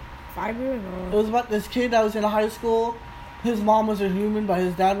that. Fire Breather? No. It was about this kid that was in high school. His mom was a human, but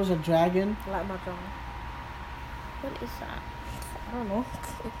his dad was a dragon. Like my drawing. what is that? I don't know.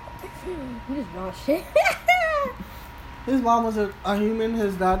 You just know shit. His mom was a human,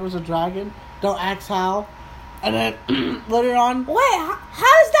 his dad was a dragon. Don't ask how. And then later on... Wait, how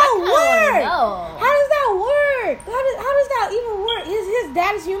does that work? No. How does that work? How does that even work? His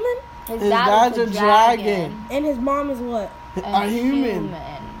dad is human? His dad's was a dragon. And his mom is what? A human.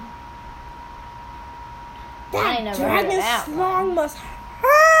 That dragon song must I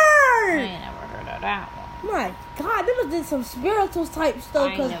hurt. ain't never heard of that one. My God, they must did some spiritual type stuff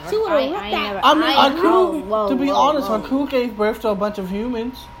I because never- she would have I ripped never- that. I mean, I Aku, know. Whoa, to be whoa, honest, whoa. Aku gave birth to a bunch of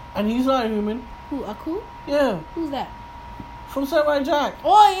humans. And he's not a human. Who, Aku? Yeah. Who's that? From Samurai Jack.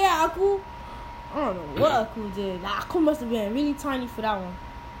 Oh yeah, Aku. I don't know what Aku did. Nah, Aku must have been really tiny for that one.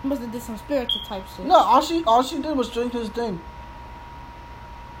 He must have did some spiritual type shit. No, all she did was drink his thing.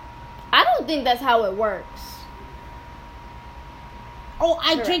 I don't think that's how it works. Oh,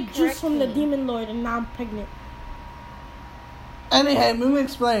 I Correct- drank juice from the correct me. Demon Lord and now I'm pregnant. Anyhow, let me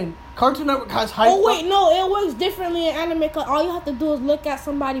explain. Cartoon Network has hype. Oh wait, no, it works differently in anime. Cause all you have to do is look at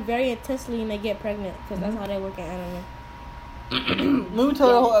somebody very intensely and they get pregnant. Cause that's how they work in anime. Let me tell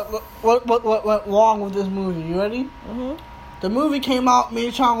you what went wrong with this movie. You ready? Mhm. The movie came out. Me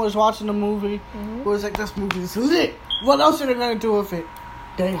and Chong was watching the movie. It was like, this movie is lit. What else are they gonna do with it?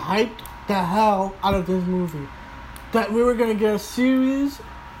 They hyped the hell out of this movie. That we were gonna get a series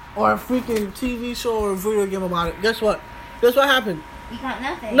or a freaking TV show or a video game about it. Guess what? Guess what happened? You got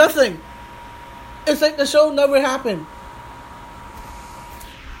nothing. Nothing. It's like the show never happened.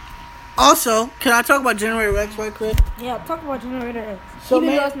 Also, can I talk about Generator X right quick? Yeah, talk about Generator X. So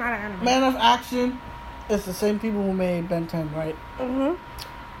Even though it's not an anime. Man of Action is the same people who made Ben 10, right? Mhm.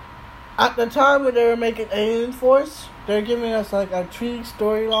 At the time when they were making Alien Force, they're giving us like a 3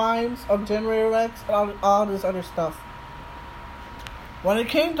 storylines of Generator X and all this other stuff. When it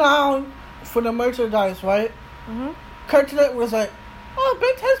came down for the merchandise, right? Mhm. Cartoon Network was like, oh,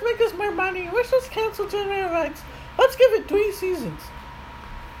 Ben 10's make us more money. Let's just cancel Generator X. Let's give it 3 seasons.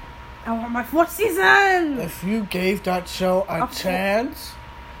 I want my 4th season. If you gave that show a Okay. chance,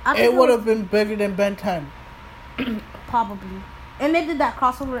 I think it would have been bigger than Ben 10. probably. And they did that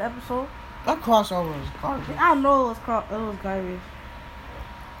crossover episode. That crossover was garbage. I know it was garbage.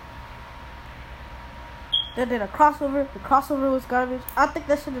 They did a crossover. The crossover was garbage. I think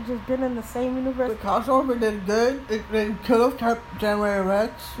that should have just been in the same The universe. crossover did good. They could have kept Generator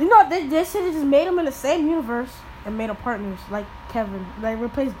X. You know, they should have just made them in the same universe and made them partners, like Kevin. Like,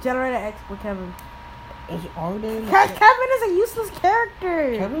 replace Generator X with Kevin. Are they? Kevin is a useless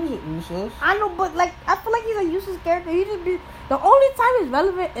character. Kevin's useless. I know, but, like, I feel like he's a useless character. He just be... The only time he's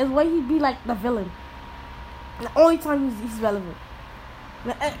relevant is when he be, like, the villain. The only time he's relevant.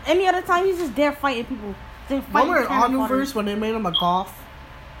 Any other time, he's just there fighting people. Remember in Omniverse when they made him a goth?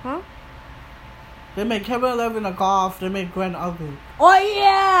 Huh? They made Kevin 11 a goth. They made Gwen ugly. Oh,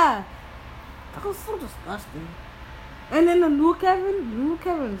 yeah! That was so disgusting. And then the new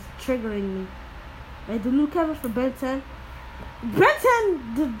Kevin's triggering me. Like, the new Kevin for Ben 10. Ben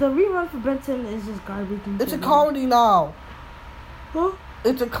 10, the rerun for Ben 10 is just garbage. It's a comedy now. Huh?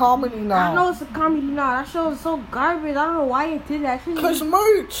 It's a comedy now. I know it's a comedy now. That show is so garbage. I don't know why it did that. Because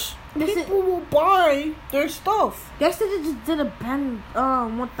merch. People will buy their stuff. They said they just did a Ben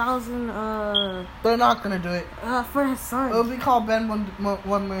 1000 They're not gonna do it. For his son. It'll be called Ben 1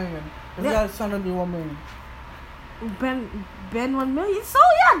 million. If you got a son, it'll be 1 million. Ben 1 million? So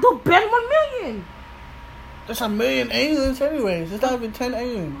yeah, do Ben 1 million. There's a million aliens anyways. There's not even 10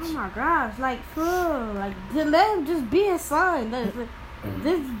 aliens. Oh my gosh, like for real. Like let him just be his son.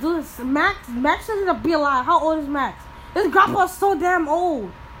 This dude Max doesn't be alive. How old is Max? This grandpa's so damn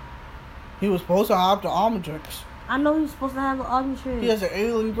old. He was supposed to have the Omnitrix. I know he was supposed to have the Omnitrix. He has an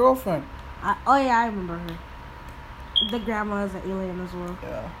alien girlfriend. I remember her. The grandma is an alien as well.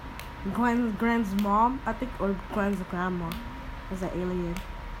 Yeah. Gwen's mom, I think, or Gwen's grandma is an alien.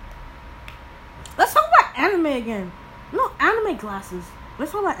 Let's talk about anime again. No, anime glasses.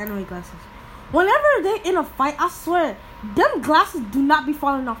 Let's talk about anime glasses. Whenever they in a fight, I swear, them glasses do not be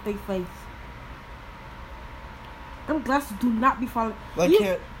falling off their face. Them glasses do not be falling. Like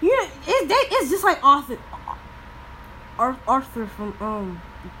it's just like Arthur from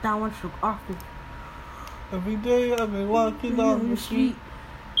that one show, Arthur. Every day I've been walking down the street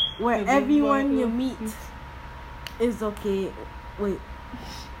where everyone you meet is okay. Wait.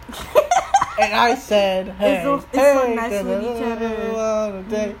 And I said, hey, it's so nice with each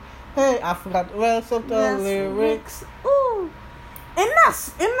other. Hey, I forgot the rest of the lyrics. Ooh. In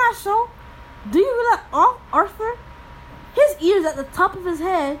that show, do you realize Arthur? His ears at the top of his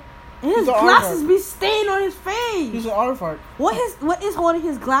head, and his glasses be staying on his face. He's an aardvark. What is holding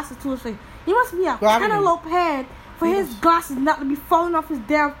his glasses to his face? He must be a cantaloupe head for his glasses not to be falling off his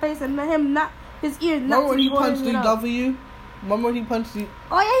damn face and him not his ears not to be holding it up. Remember when he punched the...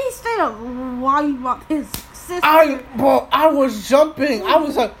 Oh yeah, he stayed up while you mocked his sister. I was jumping. I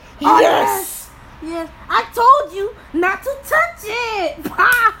was like, yes! Yes, I told you not to touch it.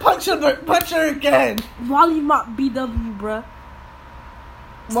 Punch her again. Lollymop BW, bruh.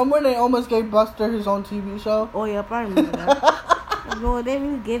 Remember when they almost gave Buster his own TV show? Oh, yep, I remember that. Bro, they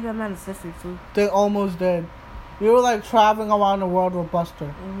really gave that man a sister, too. They almost did. We were like traveling around the world with Buster.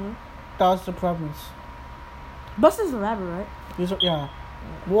 Mm-hmm. That was the premise. Buster's a rabbit, right? Yeah.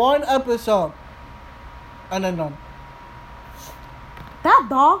 One episode. And then done.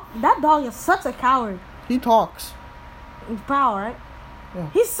 That dog is such a coward. He talks. He's proud, right? Yeah.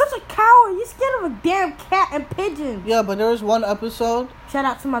 He's such a coward. He's scared of a damn cat and pigeon. Yeah, but there was one episode. Shout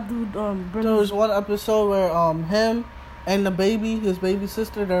out to my dude, Brilliant. There was one episode where him and his baby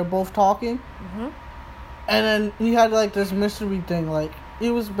sister, they're both talking. Mm-hmm. And then he had like this mystery thing, like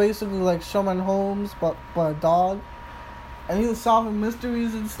he was basically like Sherman Holmes, but a dog. And he was solving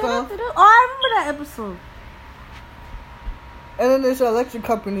mysteries and stuff. Oh, I remember that episode. And then there's an electric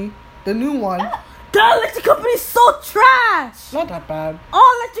company, the new one. The electric company is so trash. Not that bad.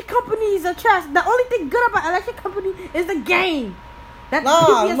 All electric companies are trash. The only thing good about electric company is the game that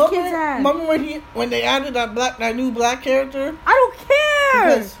previous kids had. Remember when they added that new black character? I don't care.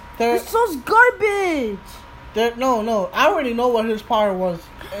 Because this show's garbage. No. I already know what his power was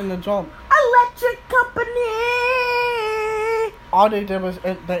in the jump. Electric company. All they did was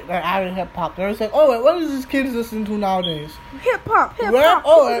they added hip hop. They was like, oh wait, what is this kids listening to nowadays? Hip hop. Rap?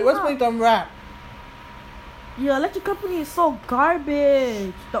 Oh wait, let's make them rap. Your electric company is so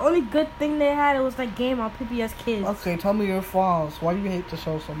garbage. The only good thing they had was that game on PBS Kids. Okay, tell me your flaws. Why do you hate the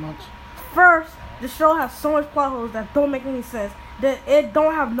show so much? First, the show has so much plot holes that don't make any sense. That it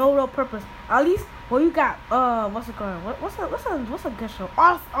don't have no real purpose. At least, well, you got what's it called? What's a good show?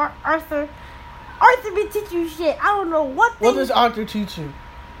 Arthur be teaching you shit. I don't know what. What does Arthur teach you?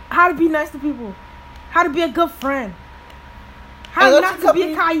 How to be nice to people. How to be a good friend. How not to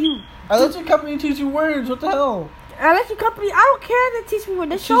be a Caillou. Electric company teach you words. What the hell? Electric company, I don't care. They teach me what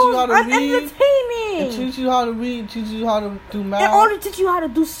the show is entertaining. It teaches you how to read. It teaches you how to do math. It only teaches you how to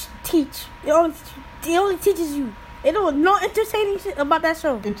teach. It only teaches you. It don't no entertaining shit about that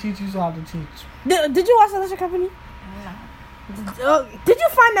show. It teaches you how to teach. Did you watch Electric Company? No. Did you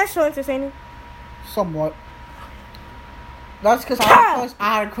find that show entertaining? Somewhat. That's because I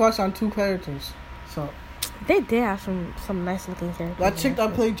had a crush on two characters. So. They did have some nice looking characters. That chick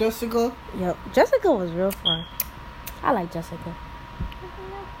that played Jessica? Yep. Jessica was real fun. I like Jessica.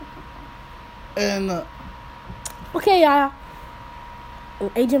 And okay, y'all.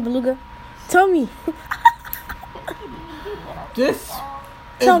 Agent Beluga, tell me. This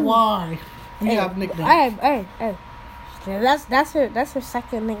is why we have nicknames. Hey. That's her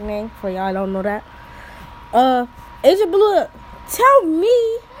second nickname for y'all don't know that. Agent Beluga, tell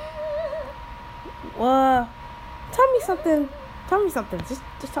me something Tell me something. Just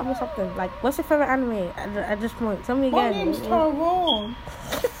tell me something. Like, what's your favorite anime at this point? Tell me again. My name's Tyrone.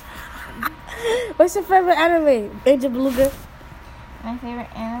 What's your favorite anime, Angel Beluga? My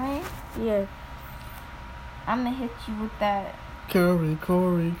favorite anime? Yeah. I'm gonna hit you with that. Curry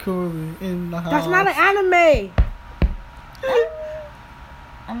in the house. That's not an anime.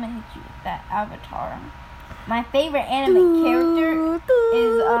 I'm gonna hit you with that Avatar. My favorite anime character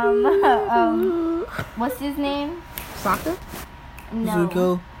is what's his name? Sokka? No.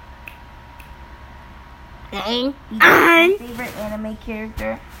 Zuko. He's my favorite anime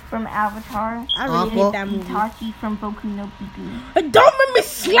character from Avatar. I really hate that movie. Itachi from Boku no Pico. Don't make me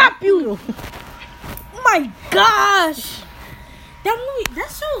slap you. Oh my gosh. That movie,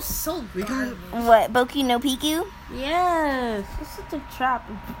 that show is so good. What, Boku no Pico? Yes. It's such a trap.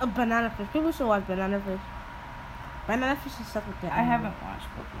 A banana fish. People should watch banana fish. Banana fish is such a good. I haven't watched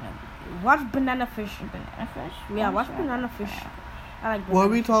Boku no Pico. Watch banana fish. Banana fish? Yeah, watch banana fish. I like banana What are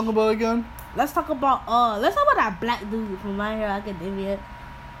we talking about again? Let's talk about that black dude from My Hero Academia.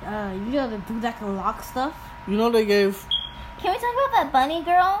 You know the dude that can lock stuff? You know they gave... Can we talk about that bunny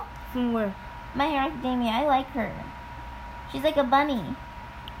girl? From where? My Hero Academia, I like her. She's like a bunny.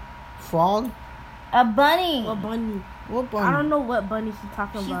 Frog? A bunny. What bunny? What bunny? I don't know what bunny she's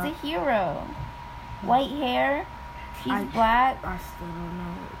talking She's about. a hero. White hair. She's black. I still don't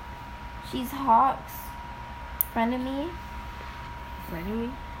know. She's Hawk's frenemy.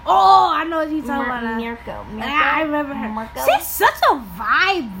 Frenemy? Oh, I know what you're talking about. Mirko. I remember her. Mirko? She's such a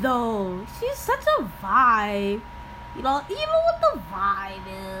vibe, though. She's such a vibe. You know what the vibe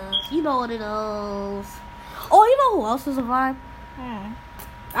is. You know what it is. Oh, you know who else is a vibe?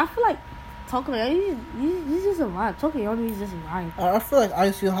 I feel like Tokyo, he's just a vibe. Tokyo is just a vibe. I feel like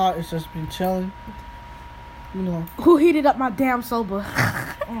Icy Hot has just been chilling. You know. Who heated up my damn soba?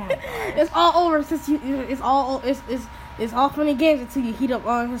 It's all over since it's all fun and games until you heat up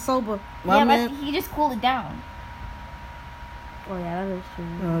on his soba. Yeah, but he just cooled it down. Oh yeah, that is true.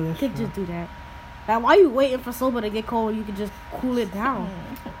 Oh, You that's could true. just do that. Like, why you waiting for soba to get cold? You could just cool it down.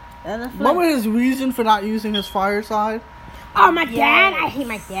 What was his reason for not using his fireside? Oh, my dad! I hate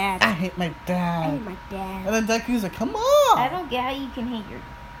my dad. I hate my I dad. hate my dad. And then Deku's like, come on. I don't get how you can hate your...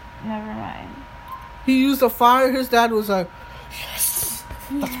 Never mind. He used a fire. His dad was like, yes,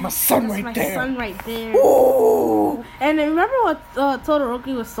 that's my son That's right my there. son right there. Ooh. And then remember what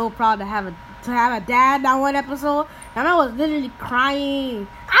Todoroki was so proud to have a dad that one episode? And I was literally crying.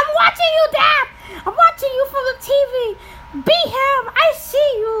 I'm watching you, Dad! I'm watching you from the TV. Be him! I see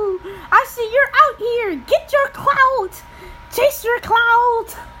you! I see you're out here! Get your clout! Chase your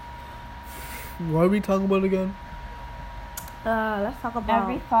clout! What are we talking about again? Let's talk about...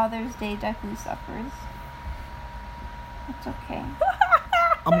 Every Father's Day, Deku suffers. It's okay.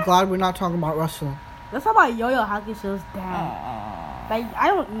 I'm glad we're not talking about wrestling. Let's talk about Yo-Yo Hakusho's dad. Like, I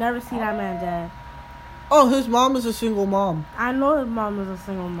don't never see that man dad. Oh, his mom is a single mom. I know his mom is a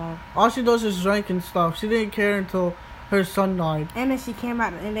single mom. All she does is drink and stuff. She didn't care until her son died. And then he came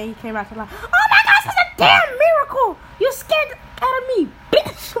out to like, oh my gosh, it's a damn miracle! You scared out of me,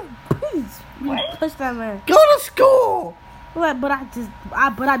 bitch! Please, What? push that man. Go to school! But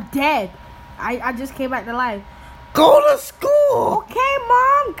I'm dead. I just came back to life. Go to school! Okay,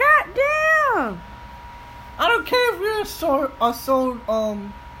 mom, goddamn. I don't care if you're a soul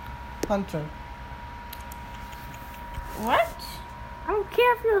hunter. What? I don't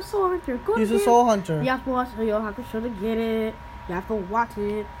care if you're a soul hunter. Go He's a ahead. soul hunter. You have to watch Yo Hakusho to get it. You have to watch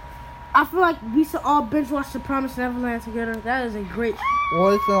it. I feel like we should all binge watch The Promised Neverland together. That is a great.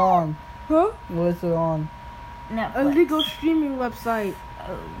 What is it on? Huh? What is it on? A Netflix. legal streaming website.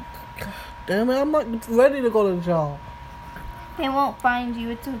 Oh. Damn it, I'm not ready to go to jail. They won't find you.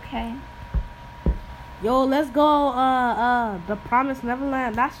 It's okay. Yo, let's go. The Promised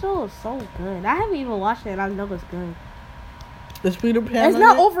Neverland. That show is so good. I haven't even watched it, and I know it's good. Is Peter Pan It's in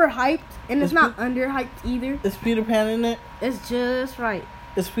not it? overhyped, and it's Is not underhyped either. Is Peter Pan in it? It's just right.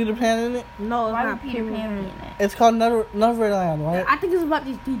 Is Peter Pan in it? No, it's Why not would Peter Pan be in it? It's called Neverland, right? I think it's about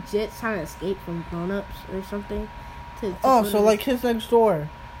these two jets trying to escape from grown-ups or something. Oh, so like Kids Next Door.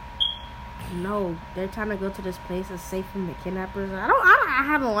 No, they're trying to go to this place that's safe from the kidnappers. I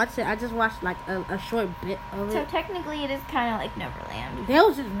haven't watched it. I just watched like a short bit of So it. technically, it is kind of like Neverland. They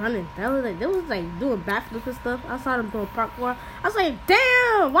was just running. They was like doing backflips and stuff. I saw them doing parkour. I was like,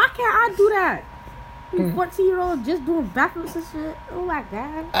 damn, why can't I do that? You 14-year-old just doing backflips and shit. Oh my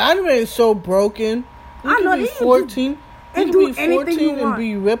god. Anime is so broken. You I can know, be they can 14. and You do can be anything you 14 and want.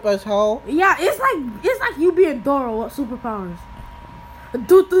 be ripped as hell. Yeah, it's like you being Dora with superpowers.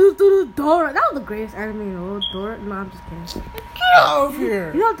 Dora. That was the greatest anime in the world. Dora. No, I'm just kidding. Get out of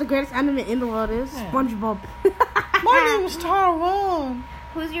here. You know what the greatest anime in the world is? SpongeBob. My name is Tyrone.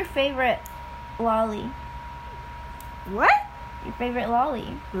 Who's your favorite lolly? What? Your favorite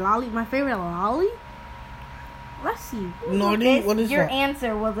lolly? Lolly? My favorite lolly? Let's see. Naughty? What is Your that?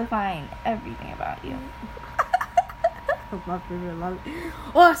 answer will define everything about you. My favorite lolly.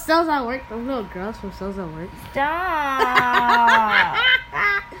 Oh, Cells at Work. Those little girls from Cells at Work. Stop.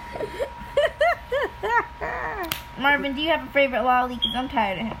 Marvin, do you have a favorite lolly? Because I'm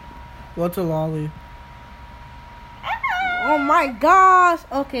tired of him. What's a lolly? Oh my gosh.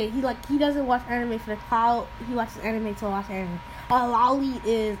 Okay, he doesn't watch anime for the clout. He watches anime to watch anime. A lolly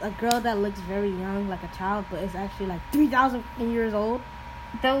is a girl that looks very young, like a child, but is actually like 3,000 years old.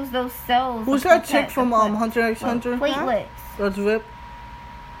 Those cells. Who's that chick from Hunter x Hunter? Platelets. That's Vip.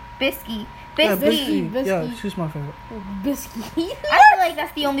 Bisky. Yeah, Bisky. Bisky. Yeah, she's my favorite. Bisky. I feel like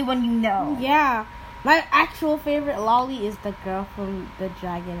that's the only one you know. Yeah. My actual favorite lolly is the girl from the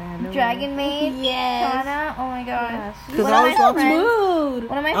Dragon anime. Dragon Maid? Yes. Kana? Oh my god. Yes. Because One I of was my watching. friends-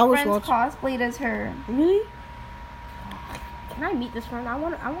 One of I my was friends watching. cosplayed as her. Really? Can I meet this friend? I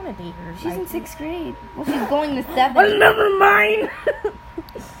want to date her. She's in 6th grade. Well, she's going to 7th. Oh, never mind.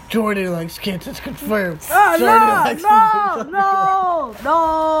 Jordan likes kids. It's confirmed. Oh, Jordan likes no.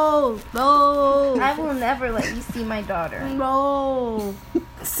 I will never let you see my daughter. No.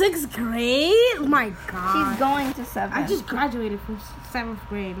 6th grade? Oh my god. She's going to 7th. I just graduated from 7th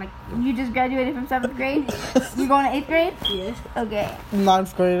grade. Like, You just graduated from 7th grade? You're going to 8th grade? yes. Okay.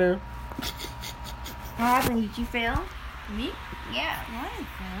 9th grader. What happened? Did you fail? Me? Yeah. Why?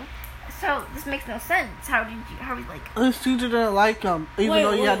 So, this makes no sense. How we like... His teacher didn't like him, even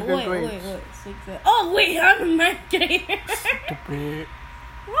though he had good grades. Oh, wait, I'm a 9th grader. Stupid.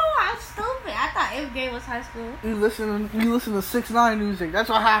 Bro, I'm stupid. I thought 8th grade was high school. You listen to 6ix9ine music. That's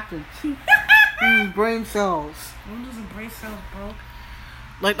what happens. Brain cells. What does a brain cells, bro?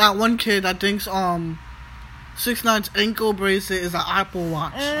 Like that one kid that thinks 6ix9ine's ankle bracelet is an Apple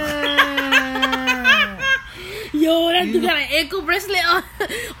Watch. Yo, that dude got an ankle bracelet on.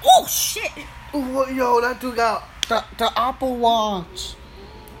 Oh, shit. Yo, that dude got the Apple Watch.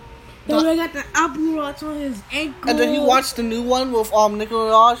 Yo, they got the Apple Watch on his ankle. And then he watched the new one with Nicki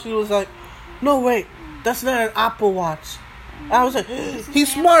Minaj. He was like, "No, wait, that's not an Apple Watch." And I was like,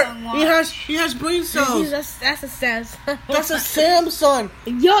 "He's smart. He has brain cells. That's a Samsung. That's a Samsung."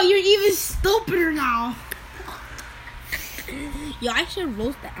 Yo, you're even stupider now. Yo, I should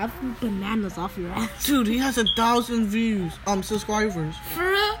roast the apple bananas off your ass. Dude, he has 1,000 views, subscribers. For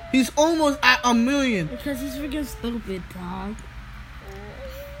real? He's almost at 1 million. Because he's freaking stupid, dog.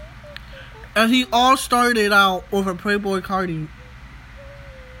 And he all started out with a Playboy Cardi.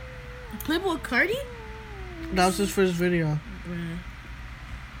 Playboy Cardi? That was his first video. Bruh.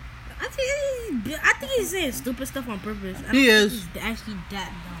 I think he's saying stupid stuff on purpose. He is. He's actually that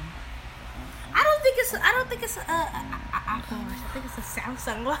dumb. I don't think it's a Apple Watch. I think it's a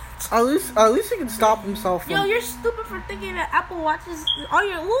Samsung watch. At least he can stop himself from... Yo, you're stupid for thinking that Apple Watch is on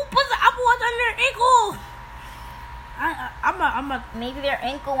your... Who puts an Apple Watch on their ankle? I'm a... Maybe their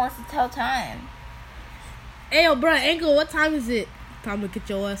ankle wants to tell time. Hey, yo, bro, ankle, what time is it? Time to get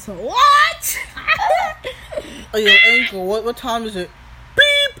your ass on. What? Hey, yo, ankle, what time is it?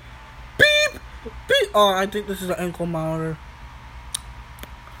 Beep! Beep! Beep! Oh, I think this is an ankle monitor.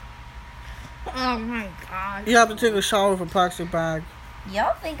 Oh, my God. You have to take a shower with a plastic bag.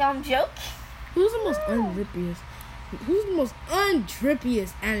 Y'all think I'm joking? Who's the most undrippiest? Who's the most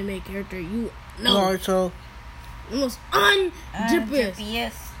undrippiest anime character you know? Naruto. The most undrippiest.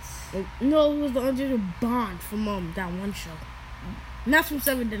 Undrippiest. No, it was the undrippiest Bond from that one show. Not from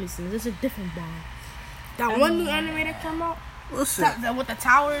Seven Deadly Sins. It's a different Bond. That one new anime that came out. Listen. With the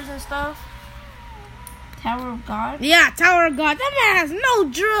towers and stuff. Tower of God? Yeah, Tower of God. That man has no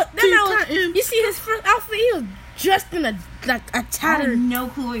drip. That man was, you see his first outfit? He was dressed in a I tattered. have no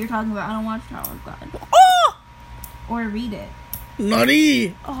clue what you're talking about. I don't watch Tower of God. Oh! Or read it.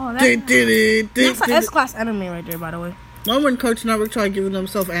 Naughty! Oh, They did it. that's an S-class anime right there, by the way. Remember when Cartoon Network tried giving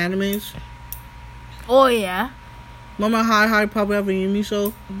themselves animes? Oh, yeah. Remember Hi probably have a Yumi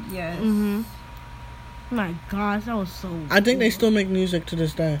show? Yes. Mm-hmm. My gosh, that was so I think they still make music to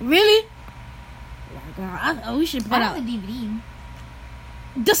this day. Really? Oh my God. We should put I out... have a DVD.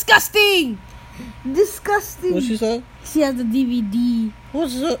 Disgusting! Disgusting. What she said? She has the DVD.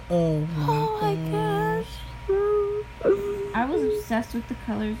 What's that? Oh Oh my gosh. I was obsessed with the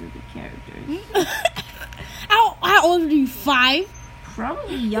colors of the characters. How old are you? 5?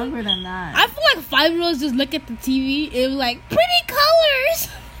 Probably younger than that. I feel like 5-year-olds just look at the TV and like, pretty colors.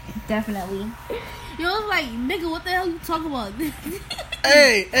 Definitely. You know, it's like, nigga, what the hell you talking about?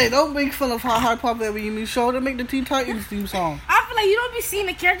 Hey, don't make fun of Hot Pop every new show. They make the Teen Titans theme song. I feel like you don't be seeing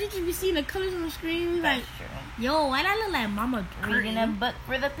the characters, you be seeing the colors on the screen. Like, yo, why that look like Mama Reading a book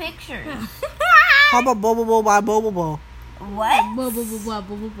for the pictures. How about Bobo by Bobo? What?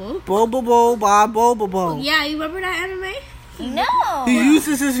 Bobo by Bobo. Yeah, you remember that anime? No. He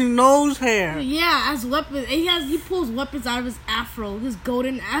uses his nose hair. Yeah, as weapons. And he pulls weapons out of his afro, his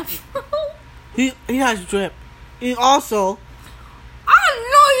golden afro. He has drip. He also. Oh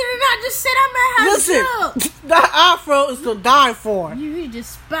no, you did not just say that man has drip. Listen, that afro is to die for. You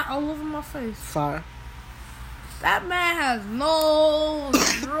just spat all over my face. Sorry. That man has no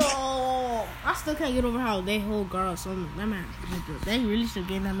drip. I still can't get over how they hold Gara. So that man has drip. They really should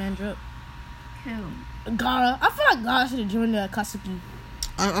get that man drip. Who? Gara. I feel like Gara should have joined the Akatsuki.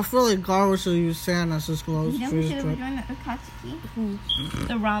 I feel like Gara should use sand as his clothes. You know for who his should have drip. joined the Akatsuki? Who?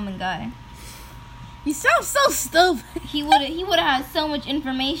 The ramen guy. You sound so stupid. He would have had so much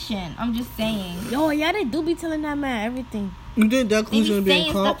information. I'm just saying. Yo, yeah, they do be telling that man everything. You think They Deku's be gonna be a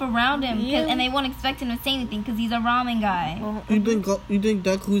saying cop? stuff around him, Yeah. and they won't expect him to say anything because he's a ramen guy. You think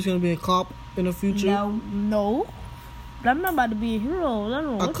Deku's gonna be a cop in the future? No. That man about to be a hero. I don't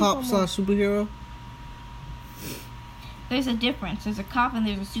know. A what cop you / talking superhero? There's a difference. There's a cop and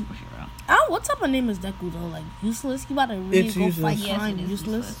there's a superhero. about? What type of name is Deku though? Like useless? He about to really It's go useless. fight Yes, crime it is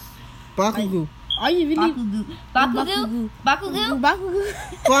useless? Bakugu. Are you really? Bakugu. Bakugu. Bakugu.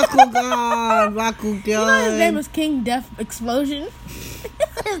 Bakugan. Bakugan. You know his name is King Death Explosion.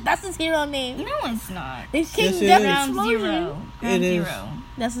 That's his hero name. No, it's not. It's King Yes, it Death is. Ground Explosion. Zero. Ground It is. Zero.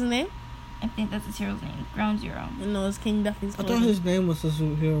 That's his name. I think that's his hero's name. Ground Zero. No, it's King Death I Explosion. thought his name was his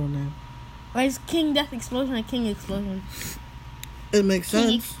superhero name. Like, it's King Death Explosion and King Explosion. It makes King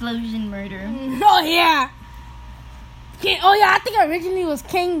sense. Explosion Murder. Oh yeah. I think originally it was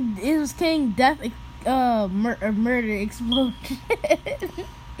King. It was King Death. Murder Explosion.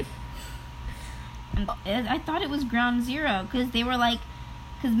 I thought it was Ground Zero because they were like,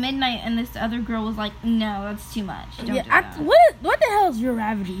 because Midnight and this other girl was like, no, that's too much. Don't do that. What the hell is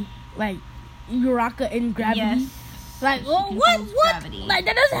Uravity? Like Uraka in Gravity? Yes. Like She what? controls gravity. Like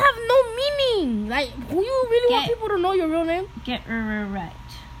that doesn't have no meaning. Like who you really want Get- people to know your real name? Get right.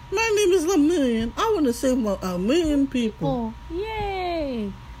 My name is Lemillion. I want to save a million people. Oh,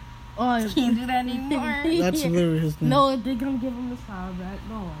 yay! Oh, Can't do that anymore. That's literally his name. no, they're gonna give him the power back.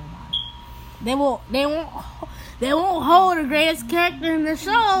 No, they won't. They won't hold the greatest character in the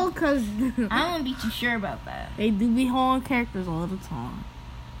show because I wouldn't be too sure about that. they do be holding characters all the time.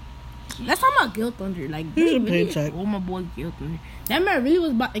 Let's talk about Guild Thunder. Like, Here's a really, paycheck. oh my boy, Guild Thunder. That man really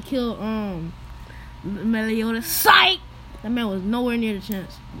was about to kill Meliodas. Psych. That man was nowhere near the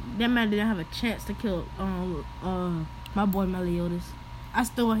chance. That man didn't have a chance to kill my boy Meliodas. I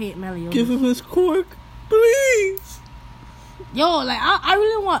still hate Meliodas. Give him his cork, please. Yo, like I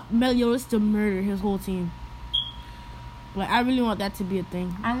really want Meliodas to murder his whole team. Like I really want that to be a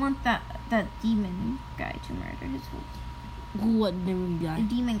thing. I want that demon guy to murder his whole team. What demon The guy?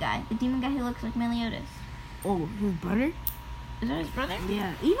 demon guy. The demon guy who looks like Meliodas. Oh, his brother? Is that his brother?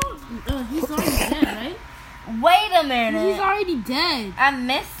 Yeah. You know, he's already dead, right? Wait a minute. He's already dead. I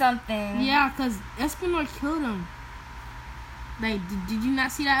missed something. Yeah, because Escanor killed him. Like, did you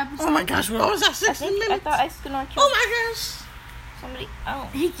not see that episode? Oh my gosh, we're almost at 60 I minutes. thought Escanor killed Oh my gosh. somebody. Oh.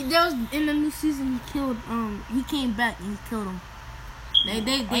 There was in the new season. He killed. He came back and he killed him. I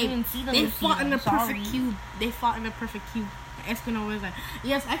didn't see the They new fought in the season, perfect sorry. cube. They fought in the perfect cube. Escanor was like,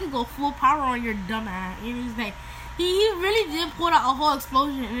 "Yes, I could go full power on your dumb ass." And he was like, he really did pull out a whole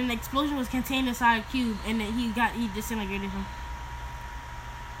explosion, and then the explosion was contained inside a cube, and then he disintegrated him.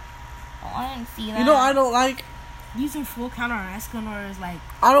 Oh, I didn't see that. You know, I don't like Using full counter on Escanor is like,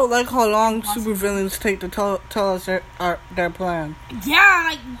 how long supervillains take to tell us their plan. yeah,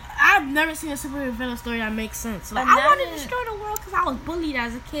 like I've never seen a super villain story that makes sense. Like I wanted to destroy the world because I was bullied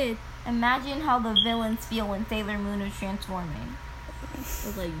as a kid. Imagine how the villains feel when Sailor Moon is transforming. I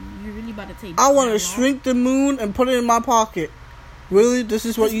was like, you're really about to take. I want to shrink the moon and put it in my pocket. Really? This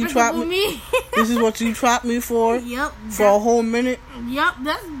is what you trapped me? This is what you trapped me for? Yep. For a whole minute? Yep.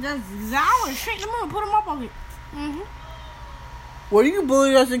 That's exactly. I want to shrink the moon and put it in my pocket. Were you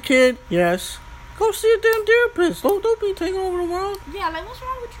bullied as a kid? Yes. Go see a damn therapist. Don't be taking over the world. Yeah, like what's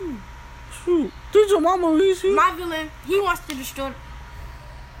wrong with you? Shoot. Did your mama raise you? My villain, he wants to destroy.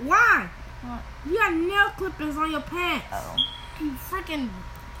 Why? What? You got nail clippers on your pants. Oh. You freaking,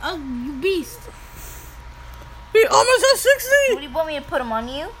 you beast. He almost at 60. What do you want me to put them on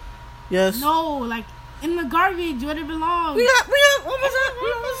you? Yes. No, like in the garbage where they belong. We almost at the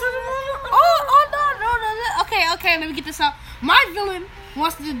mama. Oh no. Okay, let me get this out. My villain,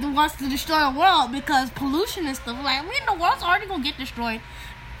 wants to destroy the world because pollution and stuff. Like, the world's already gonna get destroyed.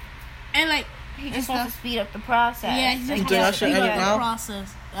 And like, he just wants to speed up the process. Yeah, he just wants to speed up the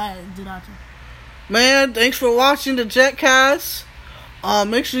process. Do that too. Man, thanks for watching the Jetcast.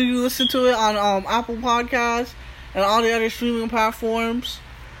 Make sure you listen to it on Apple Podcasts and all the other streaming platforms.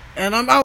 And I'm out.